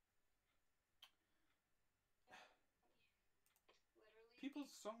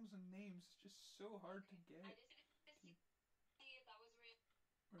 People's songs and names is just so hard to get.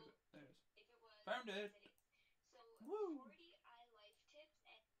 Where is it? There it is. Found it! Woo!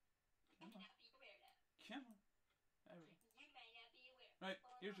 Come on. There we go. Right,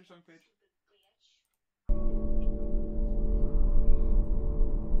 here's your song, Paige.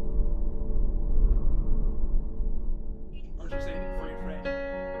 Or just say it for your friend.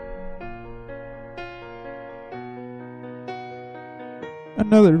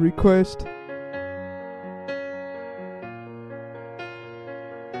 Another request.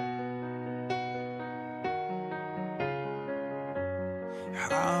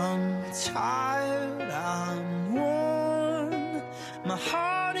 I'm tired, I'm worn, my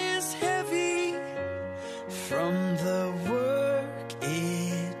heart is heavy from the work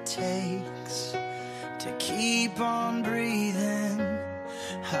it takes to keep on breathing.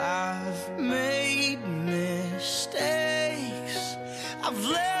 I've made mistakes, I've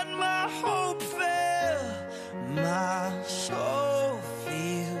let my hope fail, my soul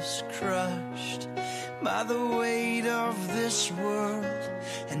feels crushed by the weight of this world.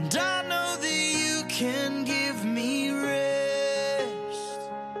 And I know that you can give me rest.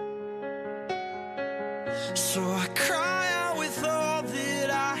 So I cry out with all that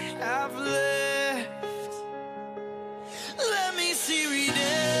I have left. Let me see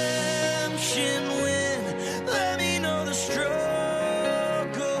redemption win. Let me know the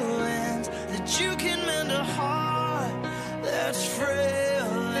struggle ends. That you can mend a heart that's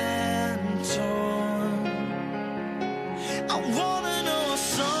frail and torn. I wanna know a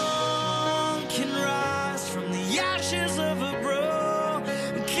song can rise from the ashes of a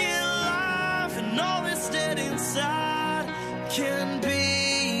broken life, and all that's dead inside can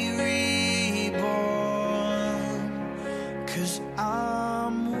be reborn. 'Cause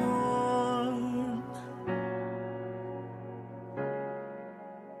I'm worn.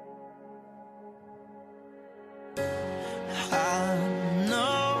 I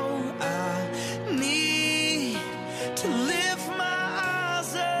know I need to lift my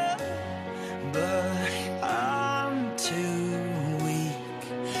eyes up, but I'm too weak.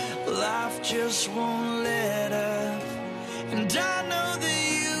 Life just won't let up, and I know that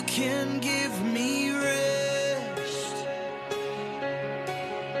you can give me rest.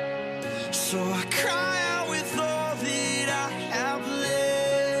 So I cry out with all that I have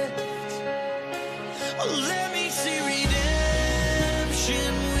left. Oh, let me see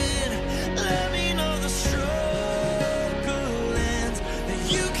redemption win. Let me know the struggle ends. That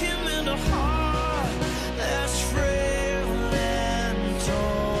you can mend a heart that's frail and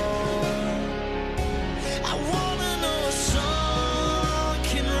torn. I wanna know a song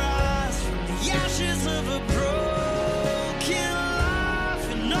can rise from the ashes of a broken life,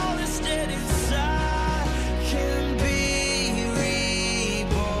 and all that's dead inside can be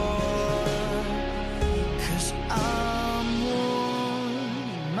reborn. 'Cause I'm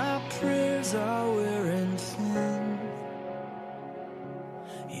worn, my prayers are wearing thin.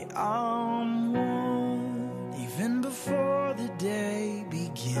 Yeah, I'm worn, even before the day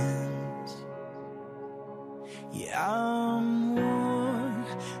begins. Yeah, I'm worn,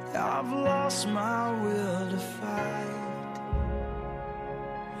 I've lost my will to fight.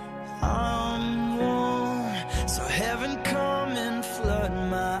 I'm worn, so heaven come and flood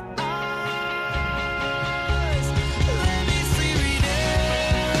my eyes. Let me see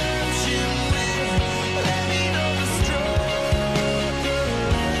redemption win. Let me know the struggle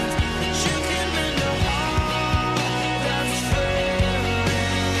ends. That you can mend a heart that's frail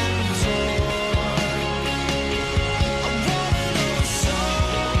and torn. I wanna know a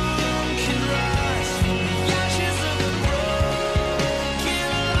song can rise from the ashes of a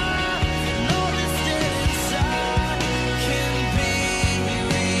broken life, and all that's dead inside can be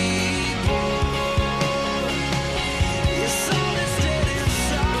reborn. Yes, all that's dead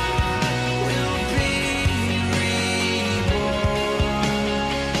inside will be reborn.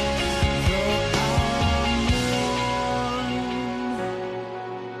 Though I'm worn.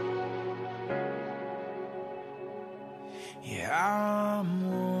 Yeah, I'm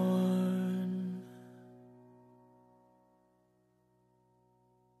worn.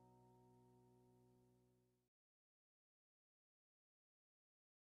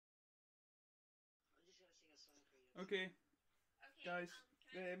 Okay, guys,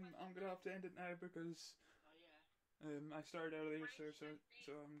 I'm gonna have to end it now because I started earlier, so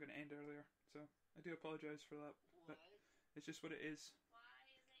I'm going to end earlier. So I do apologise for that, but it's just what it is.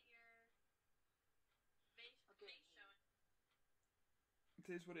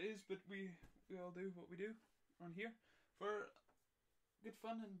 It is what it is, but we all do what we do on here for good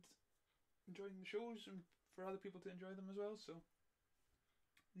fun and enjoying the shows, and for other people to enjoy them as well. So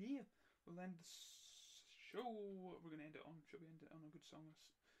yeah, we'll end the show. We're going to end it on. Should we end it on a good song?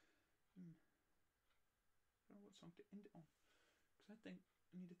 I don't know what song to end it on, because I think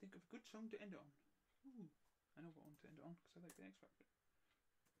I need to think of a good song to end it on. Ooh, I know what one to end it on, because I like the X Factor.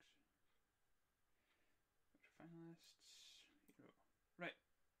 Finalists. Hero. Right,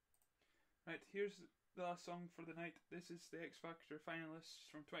 here's the last song for the night. This is the X Factor finalists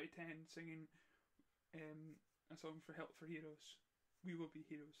from 2010 singing a song for Help for Heroes. We will be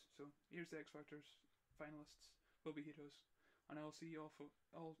heroes. So here's the X Factor's finalists. Will be heroes. And I'll see you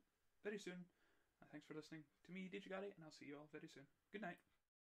all very soon. Thanks for listening to me, DJ Gary, and I'll see you all very soon. Good night.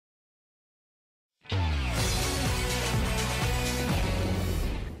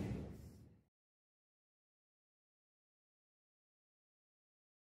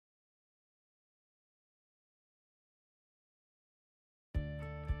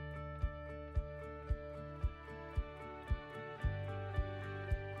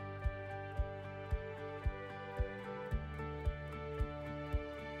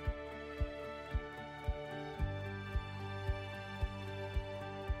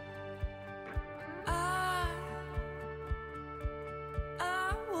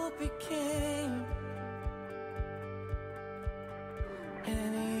 I will be king,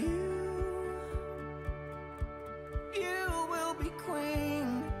 and you will be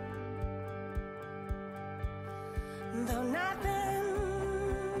queen. Though nothing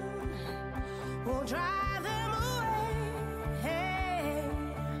will drive them away, hey,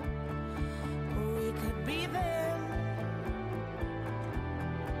 we could be them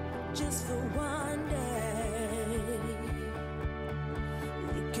just for one day.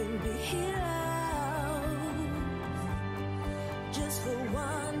 We can be heroes just for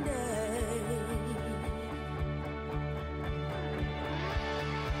one day.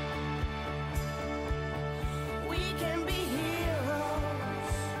 We can be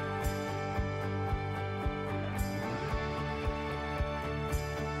heroes.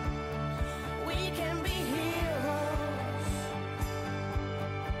 We can be heroes.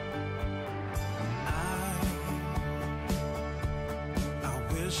 I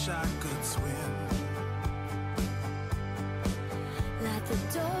wish I could swim Like the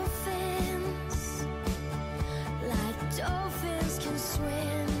dolphins, like dolphins can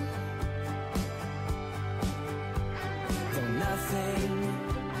swim. though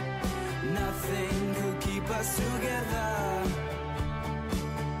nothing could keep us together.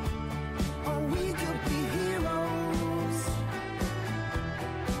 Or we could be heroes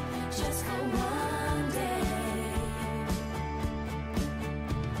just for one day.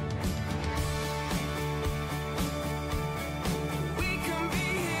 We can be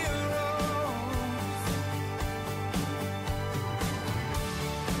heroes.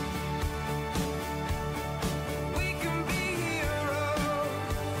 We can be heroes.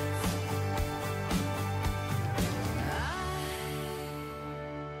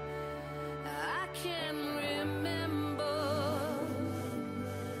 I can remember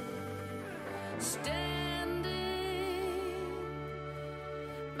standing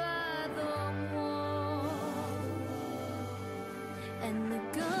by the wall, and the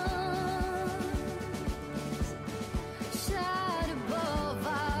guns shot above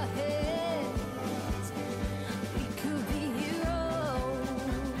our heads. We could be heroes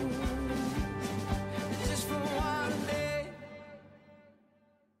Just for one day.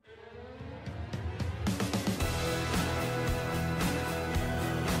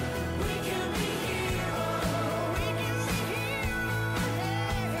 We can be heroes. We can be heroes.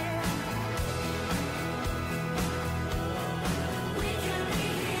 We can be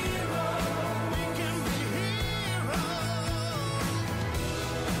heroes.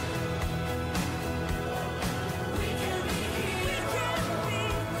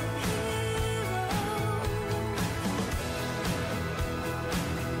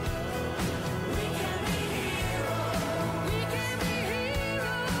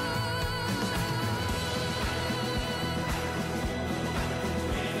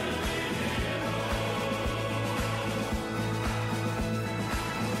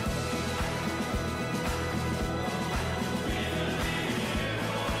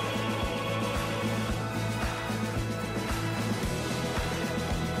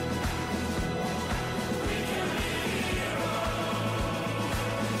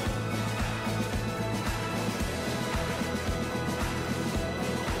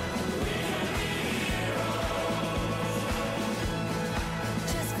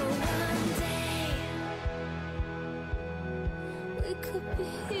 We could be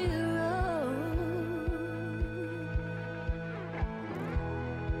heroes.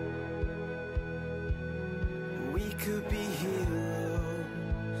 We could be heroes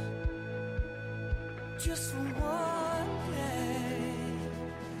just for one day.